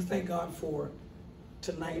 Listen, we thank God for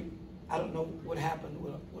tonight. I don't know what happened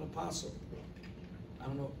with Apostle. I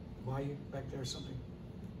don't know why you back there or something.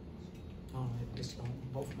 Oh, it's on.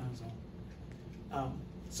 Both lines on.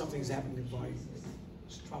 Something's happened with volume.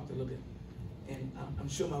 It's dropped a little bit. And I'm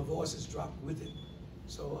sure my voice has dropped with it.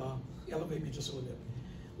 So elevate me just a little bit.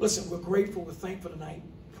 Listen, we're grateful. We're thankful tonight.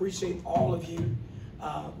 Appreciate all of you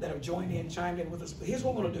that have joined in, chimed in with us. But here's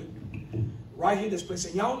what we're going to do. Right here, this place.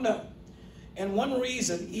 And y'all know. And one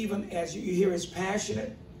reason, even as you hear as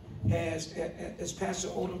passionate as Pastor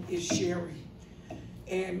Odom is sharing,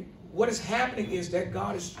 and what is happening is that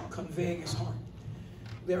God is conveying his heart.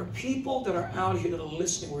 There are people that are out here that are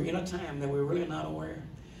listening. We're in a time that we're really not aware.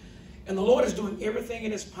 And the Lord is doing everything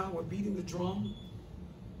in his power, beating the drum.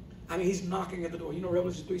 I mean, he's knocking at the door. You know,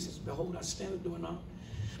 Revelation 3 says, behold, I stand at the door and knock.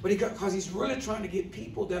 But because he's really trying to get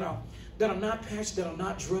people that are not passionate, that are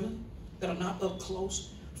not driven, that are not up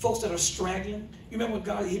close, folks that are straggling. You remember when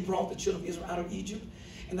God, he brought the children of Israel out of Egypt?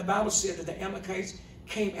 And the Bible said that the Amalekites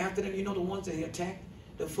came after them. You know the ones that he attacked?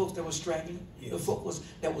 The folks that were straggling, yes. The folks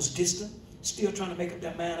that was distant, still trying to make up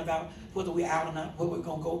their mind about whether we're out or not, where we're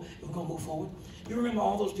going to go, if we're going to move forward. You remember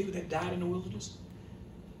all those people that died in the wilderness?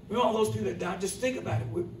 Remember all those people that died? Just think about it.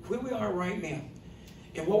 Where we are right now,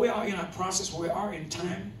 and where we are in our process, where we are in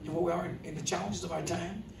time, and where we are in the challenges of our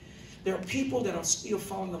time, there are people that are still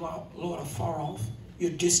following the Lord are far off.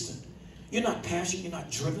 You're distant. You're not passionate. You're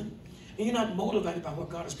not driven. And you're not motivated by what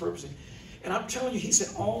God is purposing. And I'm telling you, he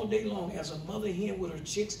said all day long, as a mother hen with her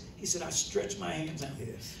chicks, he said, I stretch my hands out.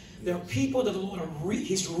 Yes. There are people that the Lord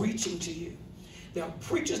he's reaching to you. There are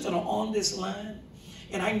preachers that are on this line,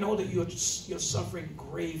 and I know that you're suffering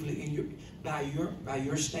gravely by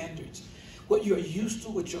your standards. What you're used to,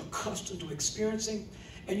 what you're accustomed to experiencing,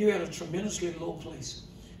 and you're at a tremendously low place.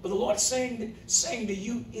 But the Lord's saying to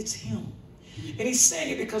you, it's him. And he's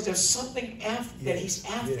saying it because there's something that he's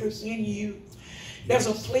after in you. There's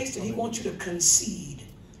a place that he wants you to concede.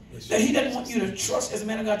 That he doesn't want you to trust. As a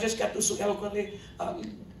man of God just got through so eloquently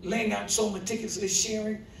laying out, so meticulously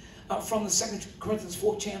sharing from the 2 Corinthians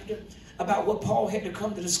 4th chapter about what Paul had to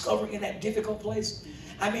come to discover in that difficult place.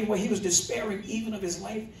 I mean, where he was despairing even of his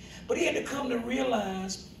life. But he had to come to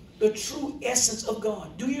realize the true essence of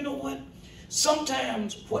God. Do you know what?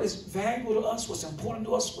 Sometimes what is valuable to us, what's important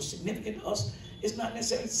to us, what's significant to us, is not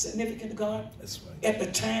necessarily significant to God. That's right. At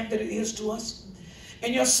the time that it is to us.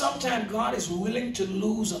 And yet sometimes God is willing to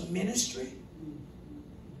lose a ministry,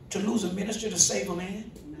 to save a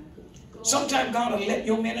man. Sometimes God will let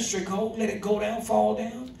your ministry go, let it go down, fall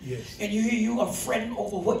down. Yes. And you are fretting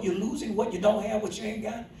over what you're losing, what you don't have, what you ain't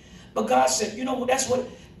got. But God said, you know what, that's what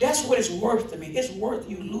it's worth to me. It's worth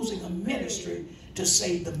you losing a ministry to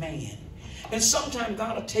save the man. And sometimes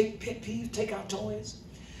God will take pet peeves, take out toys,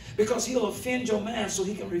 because he'll offend your mind so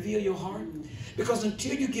he can reveal your heart. Because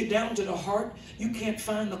until you get down to the heart, you can't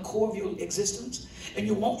find the core of your existence. And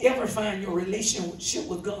you won't ever find your relationship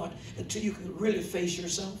with God until you can really face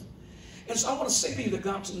yourself. And so I want to say to you that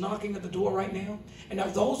God's knocking at the door right now. And now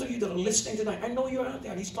those of you that are listening tonight, I know you're out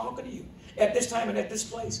there and he's talking to you at this time and at this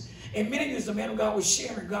place. And many of you, as the man of God was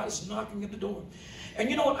sharing, God is knocking at the door. And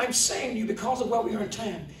you know what I'm saying to you, because of where we are in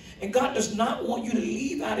time, and God does not want you to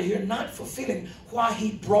leave out of here not fulfilling why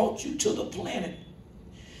he brought you to the planet.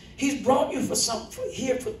 He's brought you to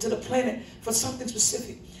the planet for something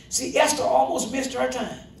specific. See, Esther almost missed her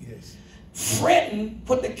time. Yes. Fretting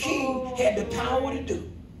what the king had the power to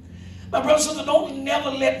do. My brother and sister, don't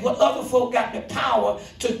never let what other folk got the power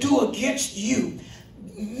to do against you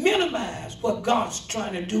minimize what God's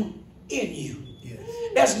trying to do in you. Yes.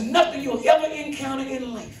 There's nothing you'll ever encounter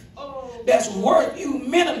in life that's worth you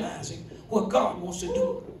minimizing what God wants to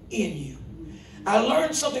do in you. I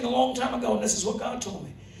learned something a long time ago, and this is what God told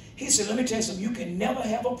me. He said, let me tell you something. You can never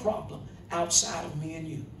have a problem outside of me and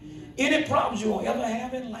you. Any problems you're going to ever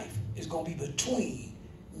have in life is going to be between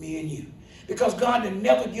me and you. Because God did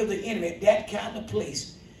never give the enemy that kind of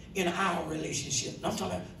place in our relationship. And I'm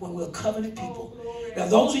talking about when we're covenant people. Now,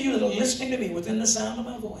 those of you that are listening to me within the sound of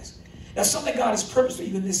my voice, that's something God has purposed for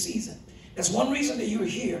you in this season. That's one reason that you're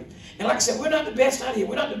here. And like I said, we're not the best out here.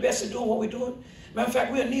 We're not the best at doing what we're doing. Matter of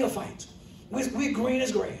fact, we're neophytes. We're green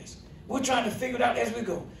as grass. We're trying to figure it out as we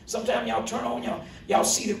go. Sometimes y'all turn on, y'all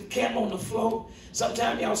see the candle on the floor.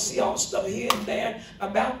 Sometimes y'all see all the stuff here and there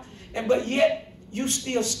about. But yet, you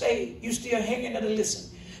still you're hanging there to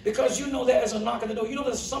listen. Because you know there is a knock at the door. You know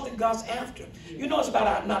there's something God's after. You know it's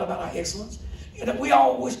not about our excellence. You know, we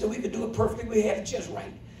all wish that we could do it perfectly. We had it just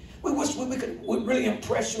right. We wish we could really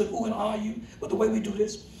impress you and who and are you with the way we do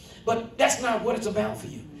this. But that's not what it's about for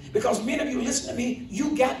you. Because many of you listen to me,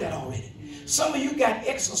 you got that already. Some of you got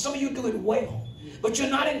excellence. Some of you do it well. But you're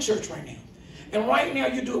not in church right now. And right now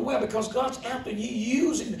you do it well because God's after you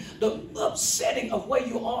using the upsetting of where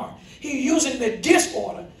you are. He's using the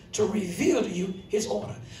disorder to reveal to you his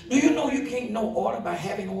order. Do you know you can't know order by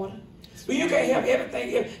having order? Do you can't have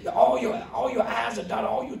everything, all your I's are dotted,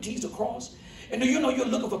 all your T's are crossed? And do you know you're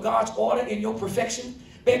looking for God's order in your perfection?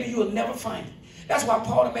 Baby, you will never find it. That's why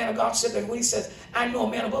Paul, the man of God, said that when he says, I know a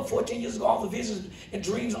man about 14 years ago, all the visions and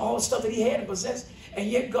dreams and all the stuff that he had and possessed, and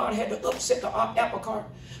yet God had to upset the apple cart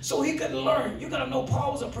so he could learn. You're going to know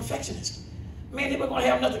Paul was a perfectionist. Man, he was going to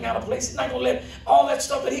have nothing out of place. He's not going to let all that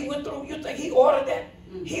stuff that he went through, you think he ordered that?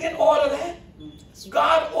 He didn't order that.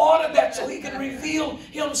 God ordered that so he could reveal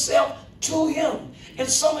himself to him. And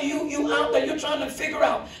some of you out there, you're trying to figure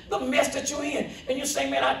out the mess that you're in. And you're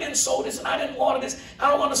saying, man, I didn't sow this and I didn't order this.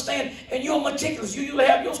 I don't understand. And you're meticulous. You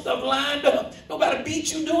have your stuff lined up. Nobody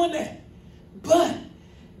beat you doing that. But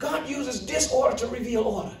God uses disorder to reveal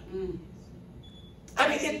order. I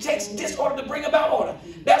mean, it takes disorder to bring about order.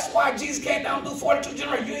 That's why Jesus came down through 42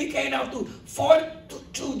 generations. He came down through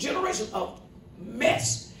 42 generations of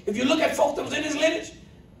mess. If you look at folk that was in his lineage,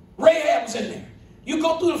 Rahab was in there. You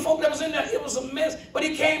go through the folk that was in there, it was a mess, but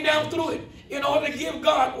he came down through it in order to give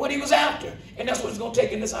God what he was after. And that's what it's going to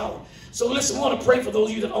take in this hour. So listen, we want to pray for those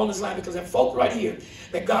of you that are on this line, because there are folk right here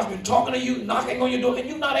that God's been talking to you, knocking on your door, and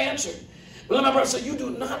you've not answered. But let my brother say, you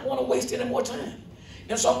do not want to waste any more time.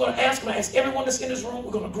 And so I'm going to ask everyone that's in this room,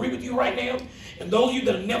 we're going to agree with you right now. And those of you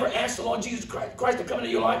that have never asked the Lord Jesus Christ to come into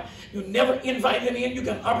your life, you never invite him in, you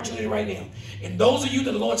got an opportunity right now. And those of you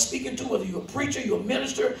that the Lord's speaking to, whether you're a preacher, you're a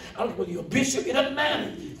minister, I don't know whether you're a bishop, it doesn't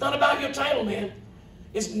matter. It's not about your title, man.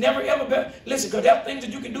 It's never ever been. Listen, because there are things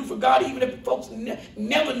that you can do for God even if folks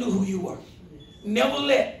never knew who you were. Never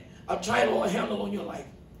let a title or a handle on your life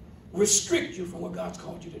restrict you from what God's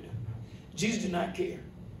called you to do. Jesus did not care.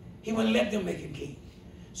 He wouldn't let them make him king.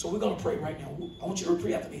 So we're going to pray right now. I want you to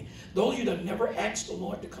repeat after me. Those of you that never asked the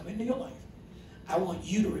Lord to come into your life, I want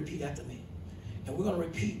you to repeat after me. And we're going to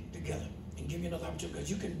repeat together and give you another opportunity, because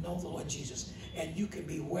you can know the Lord Jesus and you can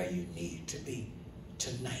be where you need to be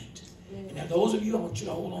tonight. And now those of you, I want you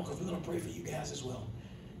to hold on, because we're going to pray for you guys as well.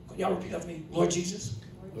 Can y'all repeat after me? Lord Jesus.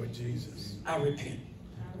 Lord Jesus. I repent.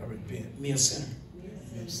 I repent. Me a sinner.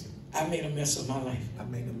 I made a mess of my life. I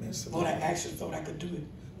made a mess of Lord, my I life. actually thought I could do it.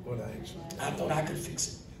 Lord, I thought I could fix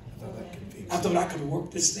it. thought I could fix I it. thought I could work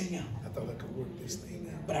this thing out. I thought I could work this thing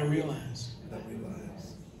out. But I realized But I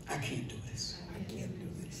realized I can't do this. I can't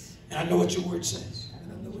do this. And I know what your word says.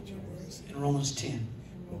 And I know what your word says. In Romans 10,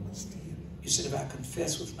 Romans 10. you said if I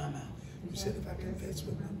confess with my mouth You said if I confess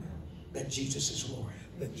with my mouth that Jesus is Lord,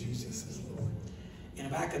 that Jesus is Lord, and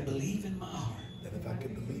if I could believe in my heart that if I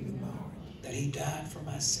could believe in my heart that he died for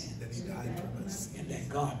my sin, that he died for my sin, and that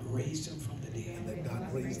God raised him from the dead and that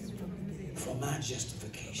God raised him from the dead for my for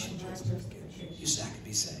justification, my justification, you said I could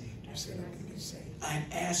be saved. you said I could be saved. I'm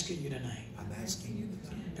asking you tonight, I'm asking you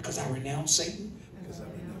tonight, because I renounce Satan, because I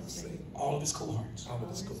renounce Satan, all of his cohorts, all of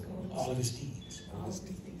his cohorts, all of his deeds, all of his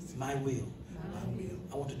deeds, my will. my will.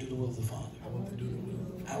 I want to do the will of the Father. I want to do the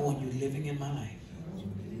will of the I want you living in my life.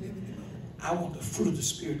 I want the fruit of the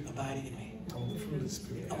Spirit abiding in me. I want the fruit of the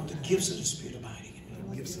Spirit. I want the gifts of the Spirit abiding in me.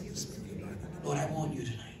 The gifts of the Spirit abiding in me. Lord, I want you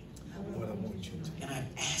tonight. Lord, I want you to. And I'm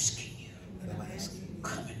asking you, And I'm asking you,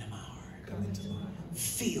 come into my heart. come into my heart.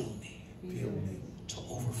 Fill me Fill me to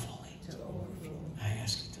overflowing. to overflow. I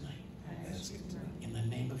ask you tonight, I ask it tonight in the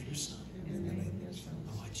name of your Son, in the name of your Son,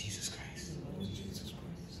 the Lord Jesus Christ. Lord Jesus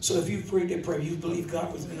Christ. So if you prayed that prayer, you believe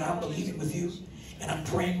God with me, and I'm believing with you, and I'm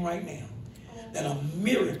praying right now that a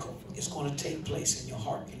miracle is going to take place in your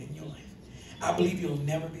heart and in your life. I believe you'll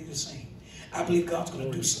never be the same. I believe God's going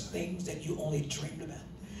to do some things that you only dreamed about.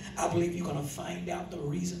 I believe you're going to find out the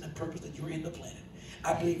reason and purpose that you're in the planet.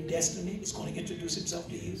 I believe destiny is going to introduce itself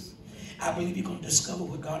to you. I believe you're going to discover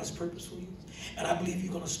what God has purposed for you. And I believe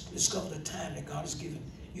you're going to discover the time that God has given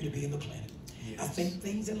you to be in the planet. Yes. I think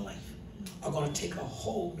things in life are going to take a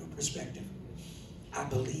whole new perspective. I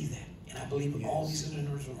believe that. And I believe with all these in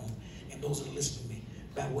this room and those that are listening to me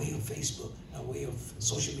by way of Facebook, by way of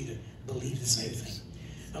social media, believe the same thing.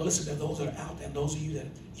 Now listen, to those that are out there, and those of you that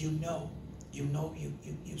you've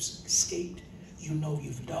escaped,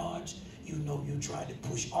 you've dodged, you tried to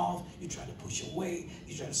push off, you tried to push away,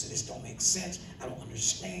 you tried to say this don't make sense, I don't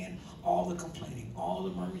understand. All the complaining, all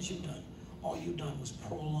the murmurs you've done, all you've done was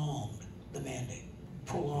prolong the mandate,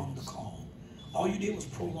 prolong the call. All you did was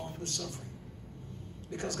prolong the suffering.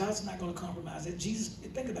 Because God's not going to compromise that. Jesus,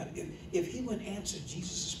 think about it. If he wouldn't answer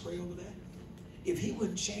Jesus' prayer over that, if he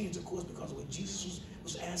wouldn't change the course because of what Jesus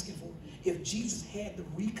was asking for, if Jesus had to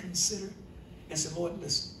reconsider and say, Lord,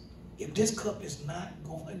 listen, if this cup is not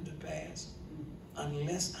going to pass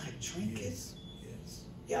unless I drink Yes.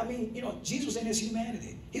 it, Yeah, I mean, you know, Jesus was in his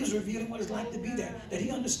humanity. He was revealing what it's like to be there, that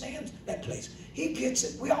he understands that place. He gets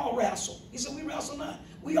it. We all wrestle. He said, we wrestle not.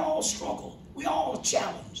 We all struggle. We all are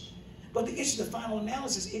challenged. But the issue, the final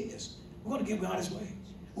analysis is, we're going to give God his way.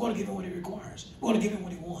 We're going to give him what he requires. We're going to give him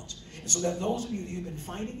what he wants. And so that those of you who've been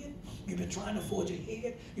fighting it, you've been trying to forge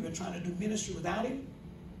ahead, you've been trying to do ministry without him,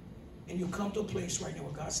 and you'll come to a place right now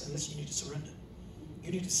where God said, listen, you need to surrender.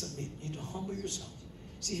 You need to submit. You need to humble yourself.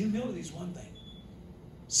 See, humility is one thing.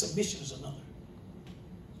 Submission is another.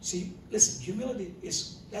 See, listen, humility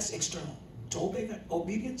that's external. To obey God,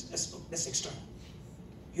 obedience, that's external.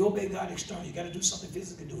 You obey God external. You got to do something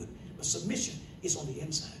physically to do it. But submission is on the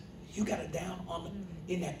inside. You got it down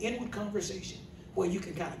in that inward conversation where you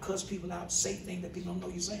can kind of cuss people out, say things that people don't know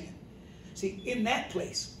you're saying. See, in that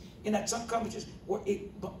place, in that some conversation,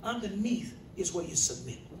 but underneath is where you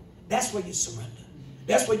submit. That's where you surrender.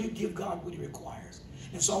 That's where you give God what he requires.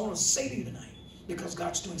 And so I want to say to you tonight, because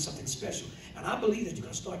God's doing something special, and I believe that you're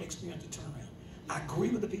going to start to experience the turnaround. I agree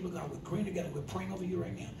with the people of God. We're agreeing together. We're praying over you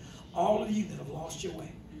right now. All of you that have lost your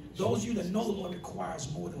way. Those of you that know the Lord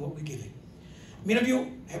requires more than what we're giving. Many of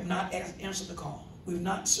you have not answered the call. We've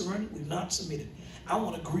not surrendered. We've not submitted. I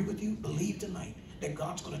want to agree with you. Believe tonight that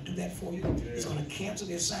God's going to do that for you. He's going to cancel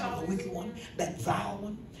the assignment of the wicked one, that vile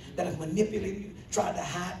one, that has manipulated you, tried to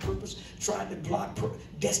hide purpose, tried to block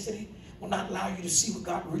destiny, will not allow you to see what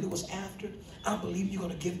God really was after. I believe you're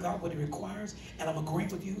going to give God what he requires, and I'm agreeing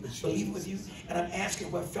with you, believing with you, and I'm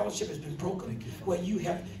asking where fellowship has been broken, where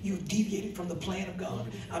you've deviated from the plan of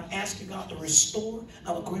God. I'm asking God to restore.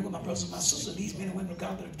 I'm agreeing with my brothers and my sisters, these men and women of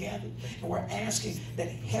God that have gathered, and we're asking that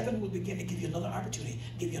heaven will begin to give you another opportunity,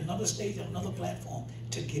 give you another stage and another platform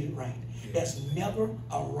to get it right. There's never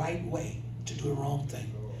a right way to do the wrong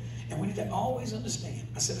thing. And we need to always understand,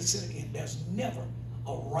 I said it again, there's never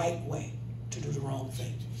a right way to do the wrong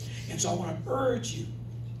thing. And so I want to urge you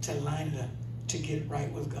to line it up, to get it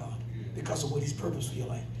right with God because of what he's purposed for your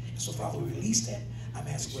life. And so, Father, we release that. I'm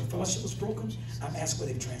asking where fellowship was broken. I'm asking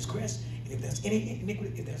where they've transgressed. And if there's any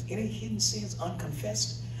iniquity, if there's any hidden sins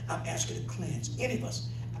unconfessed, I'm asking you to cleanse any of us.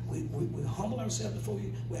 We humble ourselves before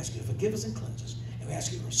you. We ask you to forgive us and cleanse us. And we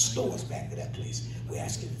ask you to restore us back to that place. We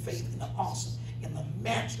ask you in faith in the awesome, in the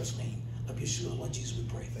matchless name of Yeshua, Lord Jesus, we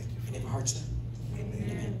pray. Thank you. And every heart said, amen.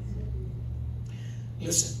 Amen.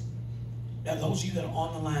 Listen, now those of you that are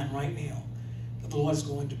on the line right now, that the Lord is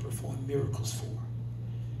going to perform miracles for.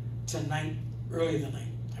 Tonight, earlier tonight,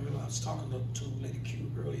 I remember I was talking to Lady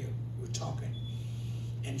Q earlier. We were talking,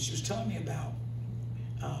 and she was telling me about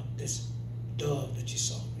this dove that you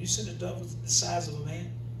saw. You said the dove was the size of a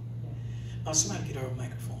man? Somebody get her a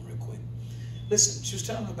microphone real quick. Listen, she was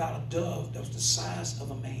telling me about a dove that was the size of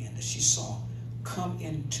a man that she saw came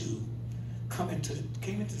into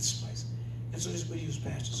this place. And so this is what you was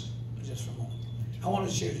pastor, just for a moment. I want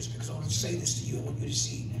to share this because I want to say this to you. I want you to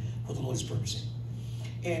see what the Lord is purposing.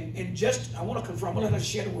 And just, I want to confirm. I'm going to let her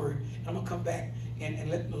share the word. And I'm going to come back and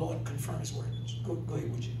let the Lord confirm his word. Go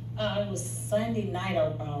ahead with you. It was Sunday night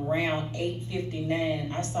around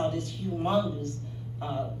 8:59. I saw this humongous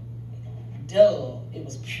dove. It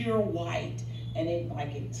was pure white. And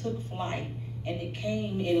it took flight. And it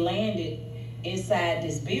came and landed inside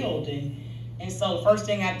this building. And so the first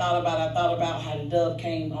thing I thought about how the dove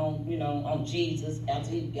came on Jesus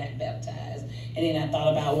after he got baptized. And then I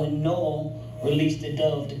thought about when Noah released the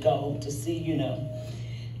dove to go to see,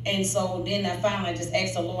 And so then I finally just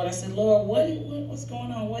asked the Lord, I said, Lord, what's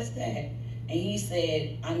going on? What's that? And he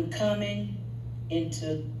said, I'm coming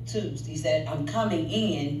into Tuesday. He said, I'm coming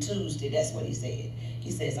in Tuesday. That's what he said.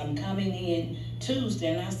 He says, I'm coming in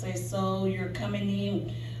Tuesday. And I said, so you're coming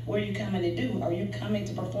in, what are you coming to do? Are you coming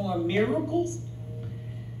to perform miracles?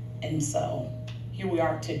 And so here we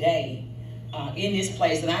are today in this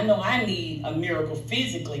place. And I know I need a miracle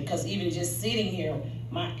physically because even just sitting here,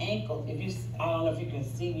 my ankle, I don't know if you can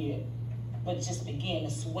see it, but just began to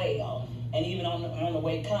swell. And even on the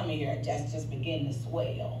way coming here, it just began to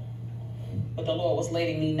swell. But the Lord was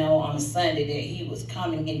letting me know on Sunday that he was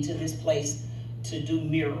coming into this place to do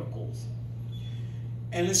miracles.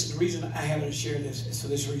 And listen, the reason I have to share this is for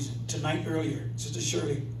this reason. Tonight earlier, Sister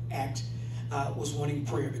Shirley was wanting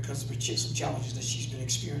prayer because of some challenges that she's been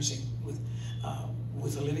experiencing with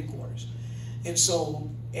the living quarters. And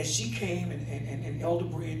so as she came and Elder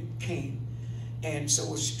Brian came, and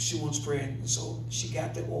so she wants prayer, and so she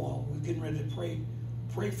got the oil. We're getting ready to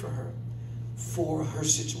pray for her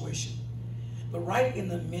situation. But right in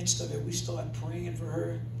the midst of it, we started praying for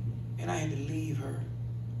her, and I had to leave her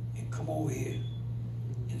and come over here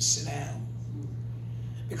and sit down.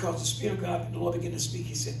 Because the Spirit of God, the Lord began to speak.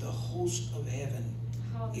 He said, the host of heaven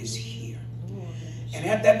is here. And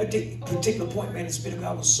at that particular point, man, the Spirit of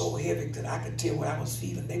God was so heavy that I could tell what I was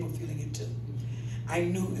feeling. They were feeling it too. I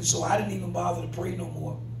knew, and so I didn't even bother to pray no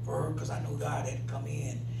more for her because I knew God had come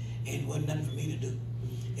in and it wasn't nothing for me to do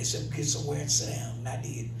except get somewhere and sit down. And I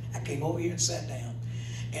did. I came over here and sat down.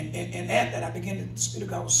 And at that, I began to, the Spirit of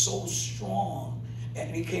God was so strong,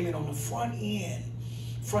 and He came in on the front end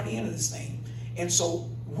of this thing. And so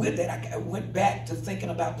with that, I went back to thinking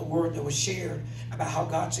about the word that was shared about how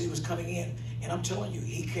God said He was coming in. And I'm telling you,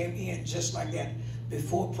 He came in just like that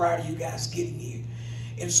prior to you guys getting here.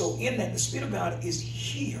 And so in that, the Spirit of God is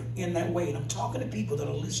here in that way. And I'm talking to people that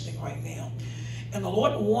are listening right now. And the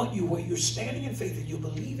Lord wants you where you're standing in faith and you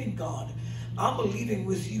believe in God. I'm believing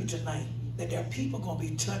with you tonight that there are people going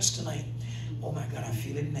to be touched tonight. Oh my God, I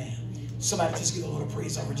feel it now. Somebody just give a Lord of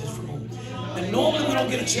praise over just for a moment. And normally we don't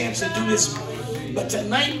get a chance to do this. But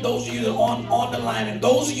tonight, those of you that are on the line, and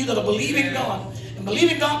those of you that are believing God, and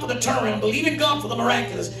believing God for the turnaround, and believing God for the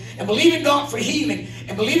miraculous, and believing God for healing,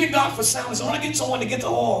 and believing God for soundness. I want to get someone to get the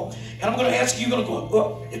oil. And I'm going to ask you, you're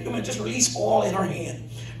going to just release oil in her hand.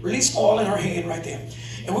 Release oil in her hand right there.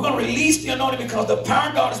 And we're going to release the anointing because the power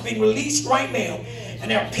of God is being released right now. And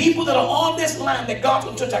there are people that are on this line that God's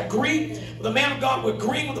going to touch. I agree with the man of God. We're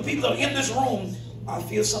agreeing with the people that are in this room. I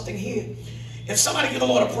feel something here. And somebody give the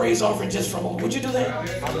Lord a praise offering just for a moment. Would you do that?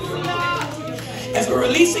 As we're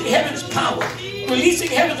releasing heaven's power, releasing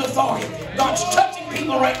heaven's authority, God's touching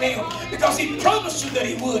people right now because He promised you that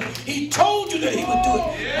He would. He told you that He would do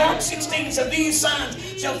it. Mark 16 said, these signs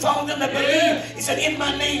shall follow them that believe. He said, in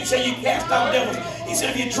my name shall you cast out devils. He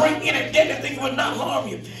said, if you drink any deadly thing, it will not harm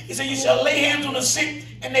you. He said, you shall lay hands on the sick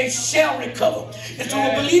and they shall recover. And so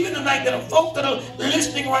we're believing tonight that the folk that are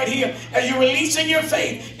listening right here, as you're releasing your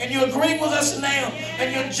faith and you're agreeing with us now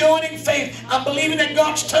and you're joining faith, I'm believing that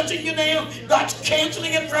God's touching you now. God's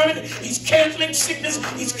canceling infirmity. He's canceling sickness.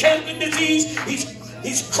 He's canceling disease.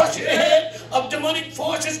 He's crushing the head of demonic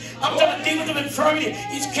forces. I'm talking demons of infirmity.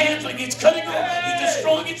 He's canceling. He's cutting off. He's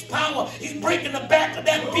destroying its power. He's breaking the back of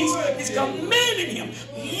that beast. He's commanding him.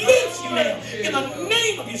 Loose you now. In the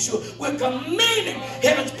name of Yeshua. We're commanding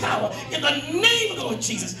heaven's power. In the name of the Lord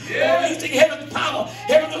Jesus. We're releasing heaven's power.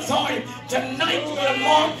 Heaven's authority. Tonight is going to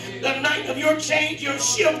mark the night of your change, your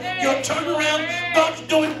shift, your turnaround. God's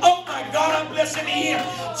doing. Oh my God, I bless Him here.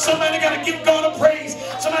 Somebody got to give God a praise.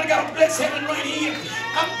 Somebody got to bless heaven right here.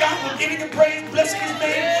 I'm God for giving Him praise, blessing His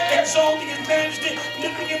name, exalting His majesty,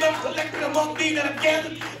 lifting Him up, collecting among thee that have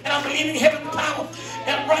gathered, and I'm believing heaven's power.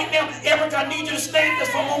 And right now, Erica, I need you to stand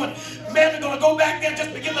just for a moment. Man, they're going to go back there and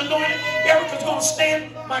just begin to anoint it. Erica's going to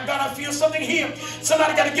stand. My God, I feel something here.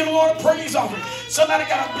 Somebody got to give the Lord a praise offering. Somebody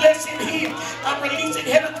got to bless Him here. I'm releasing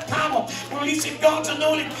heaven's power. I'm releasing God's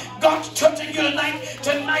anointing. God's touching you tonight.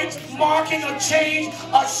 Tonight's marking a change,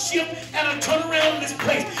 a shift, and a turnaround in this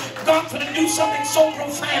place. God's going to do something so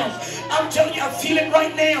profound. I'm telling you, I feel it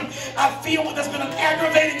right now. I feel there's been an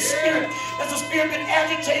aggravating spirit. There's a spirit been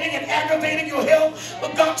agitating and aggravating your health.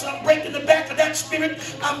 But God said, I'm breaking the back of that spirit.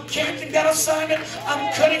 I'm canceling that assignment.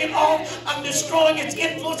 I'm cutting it off. I'm destroying its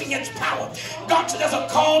influence and its power. God said, there's a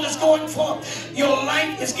call that's going forth. Your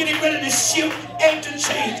life is getting ready to shift and to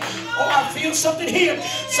change. Oh, I feel something here.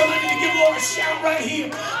 Somebody need to give the Lord a shout right here.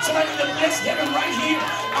 Somebody need to bless heaven right here.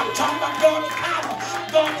 I'm talking about God's power.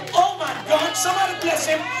 God, oh my God, somebody bless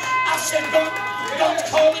Him. I said, God's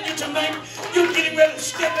calling you tonight. You're getting ready to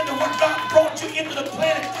step into what God brought you into the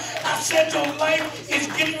planet. I said your life is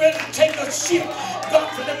getting ready to take a shift.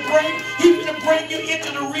 God's going to bring you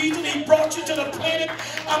into the region He brought you to the planet.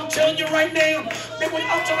 I'm telling you right now,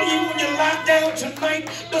 I'm telling you when you lie down tonight,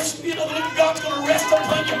 the Spirit of the living God's going to rest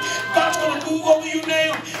upon you. God's going to move over you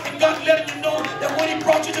now. And God's letting you know that when He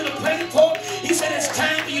brought you to the planet for, He said it's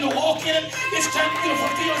time for you to walk in it. It's time for you to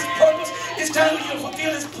fulfill His purpose. It's time for you to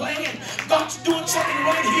fulfill His plan. God's doing something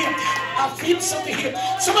right here. I feel something here.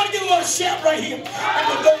 Somebody give a little shout right here. And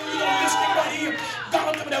for those of you that are listening right here, God,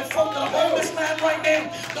 I'm coming down folk that are on this line right now.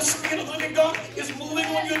 The Spirit of the living God is moving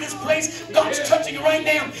on you in this place. God's touching you right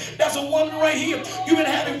now. There's a woman right here. You've been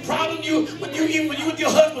having problems with you with your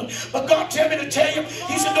husband. But God tell me to tell you,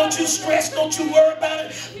 He said, don't you stress, don't you worry about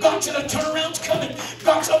it. God said a turnaround's coming.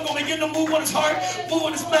 God said, I'm going to begin to move on his heart, move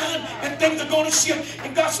on his mind, and things are going to shift.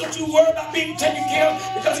 And God said, don't you worry about being taken care of,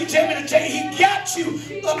 because He tell me to tell you, He got you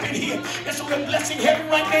up in here. And so we're blessing heaven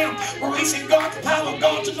right now. We're releasing God's power,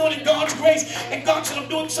 God's anointing, God's grace. And God said, I'm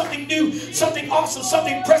doing something new, something awesome,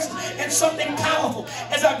 something precious, and something powerful.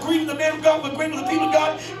 As I agree with the man of God, we're agreeing with the people of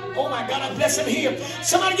God. Oh my God, I bless Him here.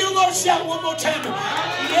 Somebody give a Lord a shout one more time.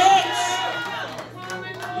 Yes.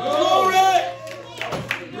 Glory.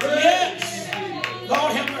 Yes.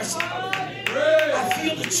 Lord have mercy. I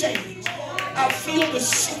feel the change. I feel the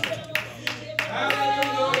shift.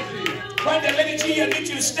 Right there, Lady G, I need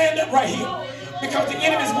you to stand up right here. Because the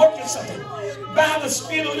enemy is working something. By the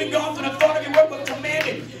Spirit of the living God, through the authority of your word, but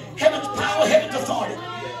commanding heaven's power, heaven's authority.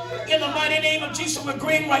 In the mighty name of Jesus, we're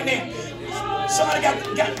agreeing right now. Somebody got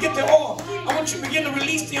to get their oil. I want you to begin to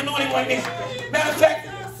release the anointing right now. Matter of fact,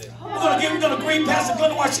 we're going to agree, Pastor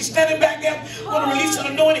Glenn, while she's standing back there, we're going to release an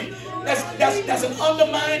anointing. That's an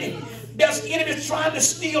undermining. There's enemies trying to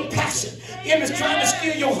steal passion. Enemies trying to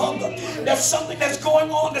steal your hunger. There's something that's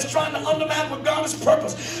going on that's trying to undermine what God has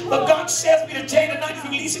purposed. But God says me to tell you tonight, He's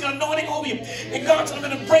releasing an anointing over you. And God said, I'm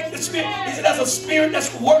going to break the spirit. He said, there's a spirit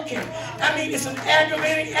that's working. I mean, it's an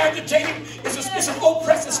aggravating, agitating, it's an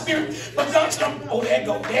oppressive spirit. But God said, oh, there you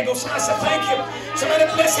go. There you go. Somebody said, thank you. Somebody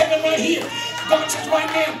bless heaven right here. God says right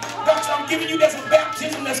now, God said, I'm giving you, there's a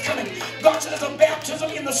baptism that's coming. God said, there's a baptism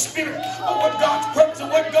in the spirit of what God's purpose and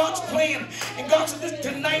what God's plan. And God said, this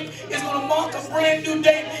tonight is going to mark a brand new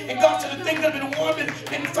day. And God said, the things that have been warming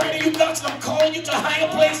and fighting you, God said, I'm calling you to a higher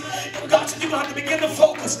place. And God said, you're going to have to begin to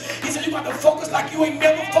focus. He said, you're going to have to focus like you ain't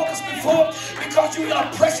never focused before, because you're in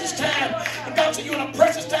a precious time. And God said, you're in a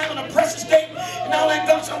precious time and a precious day. And now that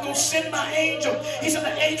God said, I'm going to send my angel. He said,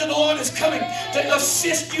 the angel of the Lord is coming to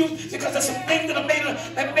assist you, because there's some things that have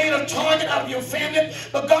made a target out of your family.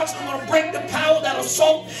 But God said, I'm going to break the power of that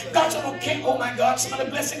assault. God said, okay, oh my God, somebody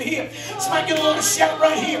bless him here. Somebody get a little shout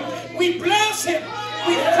right here. We bless him.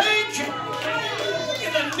 We thank him.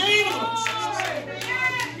 In the name of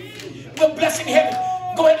Jesus. We're blessing heaven.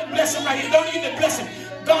 Go ahead and bless him right here. Don't need to bless him.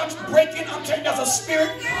 God's breaking. I'm telling you, there's a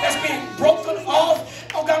spirit that's being broken off.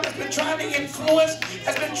 Oh God, that's been trying to influence,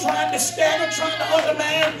 has been trying to stagger, trying to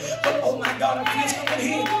undermine. But oh my God, I feel something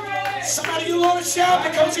here. Somebody, you Lord, shout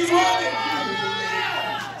because he's worthy.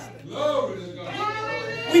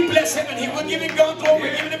 We bless him in here. We're giving God glory.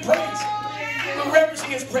 We're giving him praise. We're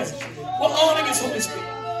reverencing his presence. We're honoring his Holy Spirit.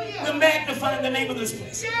 We're magnifying the name of this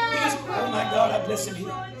place. He is, oh my God, I bless him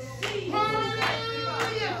here.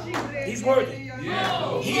 He's worthy.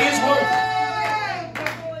 He is worthy.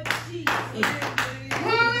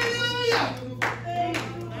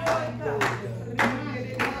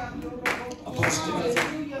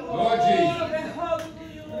 Lord Jesus.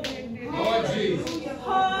 Lord Jesus.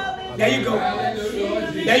 There you go.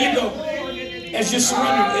 There you go. As you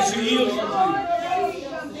surrender, as you yield.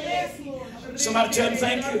 Somebody tell him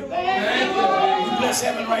thank you. We bless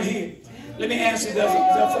heaven right here. Let me ask you, is there a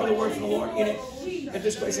further word from the Lord in it? At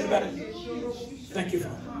this place, anybody? Thank you,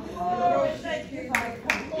 Father.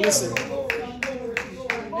 Listen.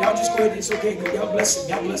 Y'all just go ahead. It's okay. Y'all bless him.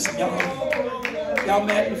 Y'all bless him. Y'all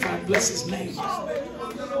magnify and bless his name.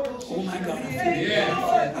 Oh my God, I feel it.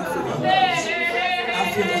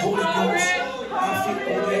 I feel the Holy Ghost. I feel,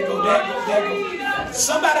 oh, there go.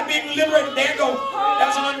 Somebody being liberated. There go.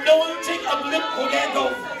 There's an anointing of liberation. Oh, there go.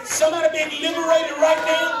 Somebody being liberated right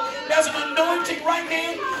now. There's an anointing right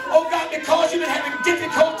now. Oh God, because you've been having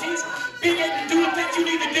difficulties being able to do the things you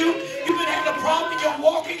need to do. You've been having a problem in your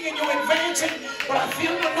walking and your advancing. But I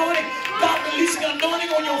feel an anointing. God releasing an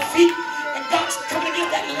anointing on your feet. And God's coming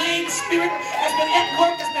against that lame spirit that's been at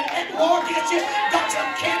work, that's been at war against you. God said,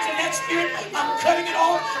 I'm canceling that spirit. I'm cutting it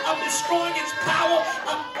off. I'm destroying its power.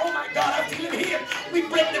 Oh my God, I feel it here. We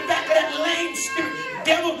break the back of that lame spirit.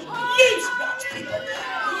 Devil, loose God's people.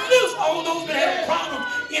 Loose all those that have problems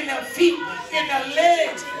in their feet, in their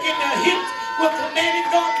legs, in their hips. We're commanding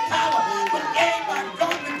God's power. But hey, my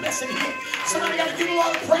God, we're blessing him. Somebody got to give a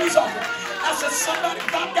lot of praise off it. I said, somebody,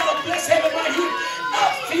 God got to bless heaven right here. I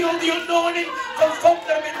feel the anointing for folk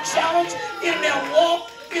that have been challenged in their walk,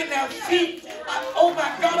 in their feet. Oh my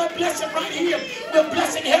God, I bless him right here. We're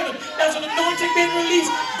blessing heaven. There's an anointing being released.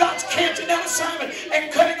 God's canceling that assignment and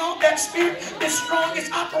cutting off that spirit, destroying its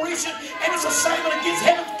operation and its assignment against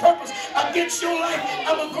heaven's purpose, against your life.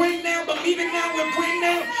 I'm agreeing now, believing now, we're agreeing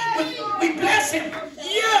now. We bless him.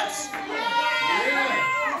 Yes.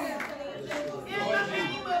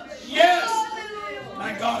 Yes.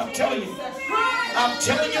 My God, I'm telling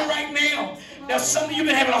you right now, there's some of you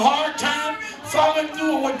been having a hard time following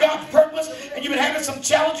through on what God's purpose, and you've been having some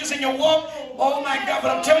challenges in your walk. Oh my God,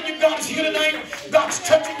 but I'm telling you, God is here tonight. God's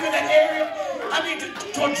touching you in that area. I mean,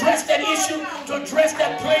 to address that issue, to address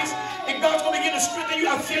that place, and God's going to begin to strengthen you.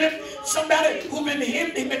 I feel it. Somebody who's been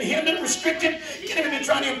hindered, restricted, the enemy been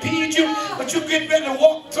trying to impede you, but you're getting ready to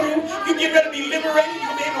walk through. You're getting ready to be liberated. You're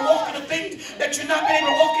going to be able to walk into things that you're not been able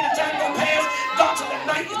to walk in the time gone past. God said the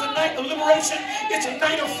night is the night of liberation. It's a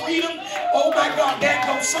night of freedom. Oh my God, there it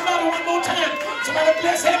goes. Somebody one more time. Somebody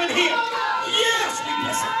bless heaven here. Yes, we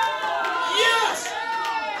bless him. Yes.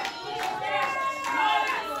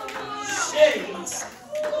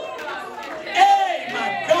 Hey,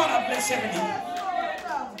 my God, I bless bless him in here.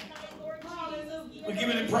 We're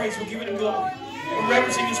giving him praise. We're giving him glory. We're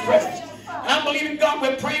reverencing his presence. And I'm believing God.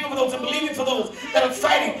 We're praying over those. I'm believing for those that are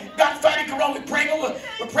fighting. God fighting Corona. We're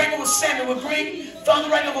praying over Samuel. We're praying, Father,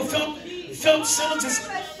 right now over Philip Simmons, his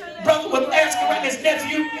brother. We're asking right now, his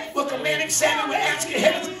nephew. We're commanding Samuel. We're asking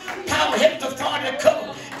heaven's power, heaven's authority to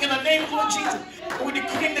cover in the name of the Lord Jesus. We're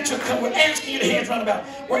decreeing that you'll come. We're asking you to heads round about.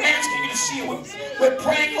 We're asking you to see it. We're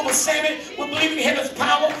praying over Samuel. We're believing heaven's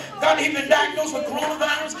power. God, he's been diagnosed with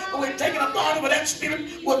coronavirus, but we're taking authority with that spirit.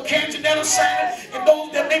 We're canceling that assignment. And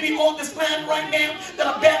those that may be on this line right now that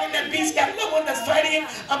are battling that beast, got no one that's fighting him.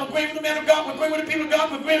 I'm agreeing with the man of God. We're agreeing with the people of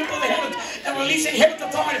God. We're agreeing with the heavens and releasing heaven's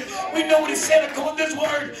authority. We know what he said according to this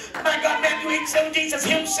word. My God, Matthew 8:17 says,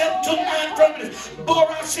 himself took our infirmities,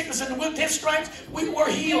 bore our sickness, and with his stripes we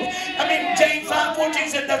were healed. I mean, James 5:14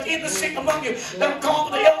 said, that's in the sick among you, that are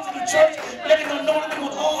called the elders of the church, letting them anoint them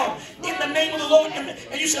with oil in the name of the Lord. And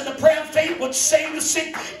you said the prayer of faith would save the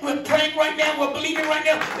sick. We're praying right now, we're believing right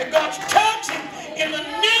now that God's touching in the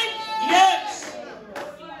name. Yes.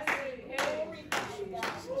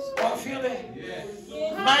 Oh, I feel that.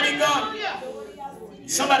 Mighty God.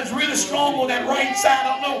 Somebody's really strong on that right side.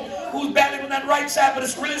 I don't know who's battling on that right side, but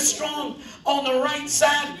it's really strong on the right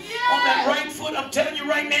side, on that right foot. I'm telling you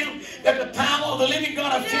right now that the power of the living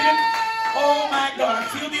God, I feel it. Oh my God, I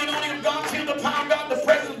feel the anointing of God, feel the power of God, the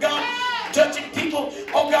presence of God, touching people,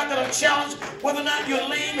 oh God, that are challenged, whether or not you're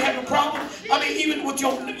lame, having a problem. I mean, even with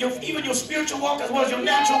your spiritual walk as well as your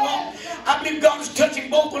natural walk. I believe God is touching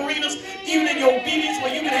both arenas, even in your obedience,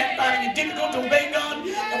 where you can have finding it difficult to obey God,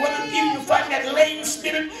 and whether even you're fighting that lame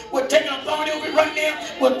spirit, we're taking authority over it right now.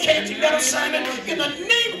 We're canceling that assignment in the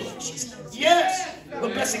name of Jesus. Yes,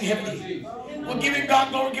 we're blessing heaven. We're giving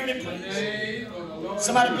God glory, giving him praise.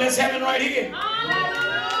 Somebody bless heaven right here.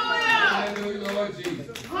 Hallelujah, Lord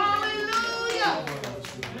Jesus. Hallelujah.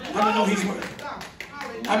 How many know he's worthy?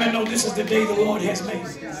 How many know this is the day the Lord has made?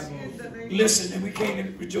 Listen, and we came to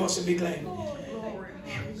rejoice and be glad.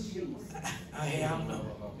 I don't know.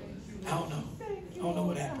 I don't know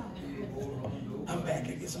what happened. I'm back.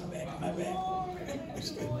 I guess I'm back. Am I back?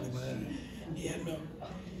 Yeah, no.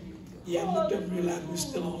 Yeah, I looked up and realized we're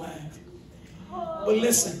still online. But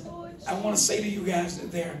listen, I want to say to you guys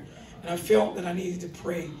that there, and I felt that I needed to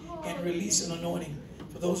pray and release an anointing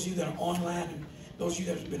for those of you that are online and those of you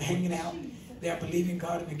that have been hanging out. They are believing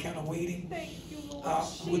God and been kind of waiting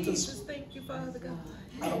with us. Thank you, Father God.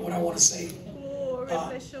 What I want to say,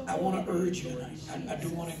 I want to urge you tonight. I do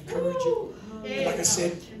want to encourage you. And like I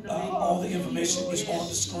said, all the information is on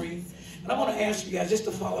the screen. And I want to ask you guys just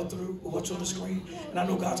to follow through with what's on the screen. And I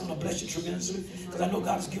know God's going to bless you tremendously, because I know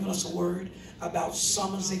God has given us a word about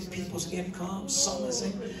summoning people's income,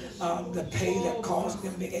 summoning the pay that causes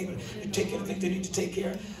them to be able to take care of the things they need to take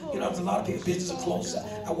care of. You know, there's a lot of people, businesses are closed.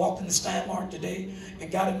 I walked in the Steinmart today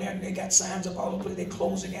and got in there, and they got signs up all over the place. They're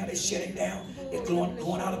closing out, they're shutting down, they're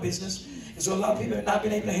going out of business. And so a lot of people have not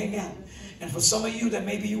been able to hang out. And for some of you that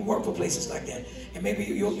maybe you work for places like that, and maybe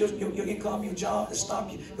your income, your job has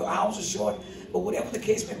stopped, your hours are short, but whatever the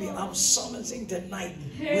case may be, I'm summoning tonight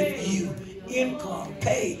with you income,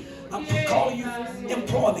 pay. I'm calling you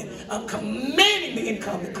employment. I'm commanding the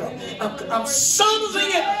income to come. I'm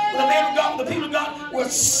summoning it with the man of God, with the people of God. We're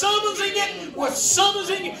summoning it. We're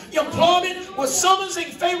summoning your employment. We're summoning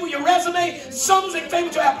favor with your resume. Summoning favor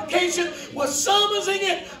with your application. We're summoning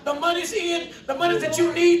it. The money's in. The money that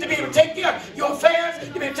you need to be able to take care of your affairs,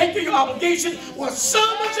 to be able to take care of your obligation. We're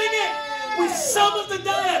summoning it. We summons the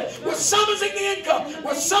dime. We're summoning the income.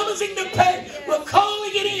 We're summoning the pay. We're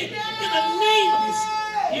calling it in the name of Jesus.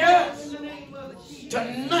 Yes.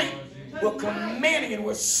 Tonight, we're commanding it.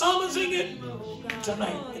 We're summoning it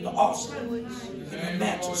tonight in the awesome, in the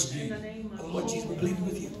matchless name of the Lord Jesus. We're believing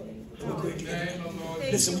with you. We're great together.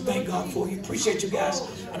 Listen, we thank God for you. Appreciate you guys.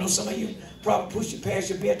 I know some of you probably pushed you past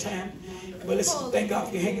your bedtime. But listen, thank God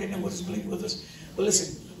for you hanging in there with us, believing with us. But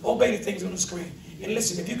listen, obey the things on the screen. And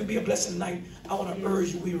listen, if you can be a blessing tonight, I want to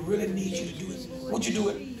urge you. We really need you to do it. Won't you do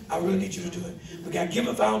it? I really need you to do it. We got Give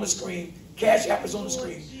on the screen. Cash App is on the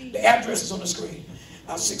screen. The address is on the screen.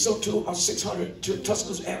 602 or 600 to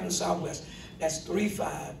Tuscaloosa Avenue Southwest. That's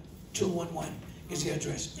 35211 is the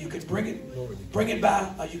address. You can bring it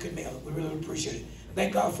by, or you can mail it. We really appreciate it.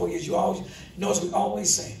 Thank God for you. As you always know, as we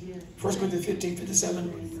always say, 1 Corinthians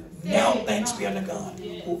 15:57. Now thanks be unto God,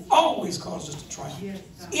 who always causes us to triumph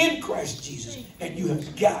in Christ Jesus. And you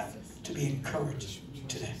have got to be encouraged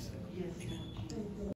today.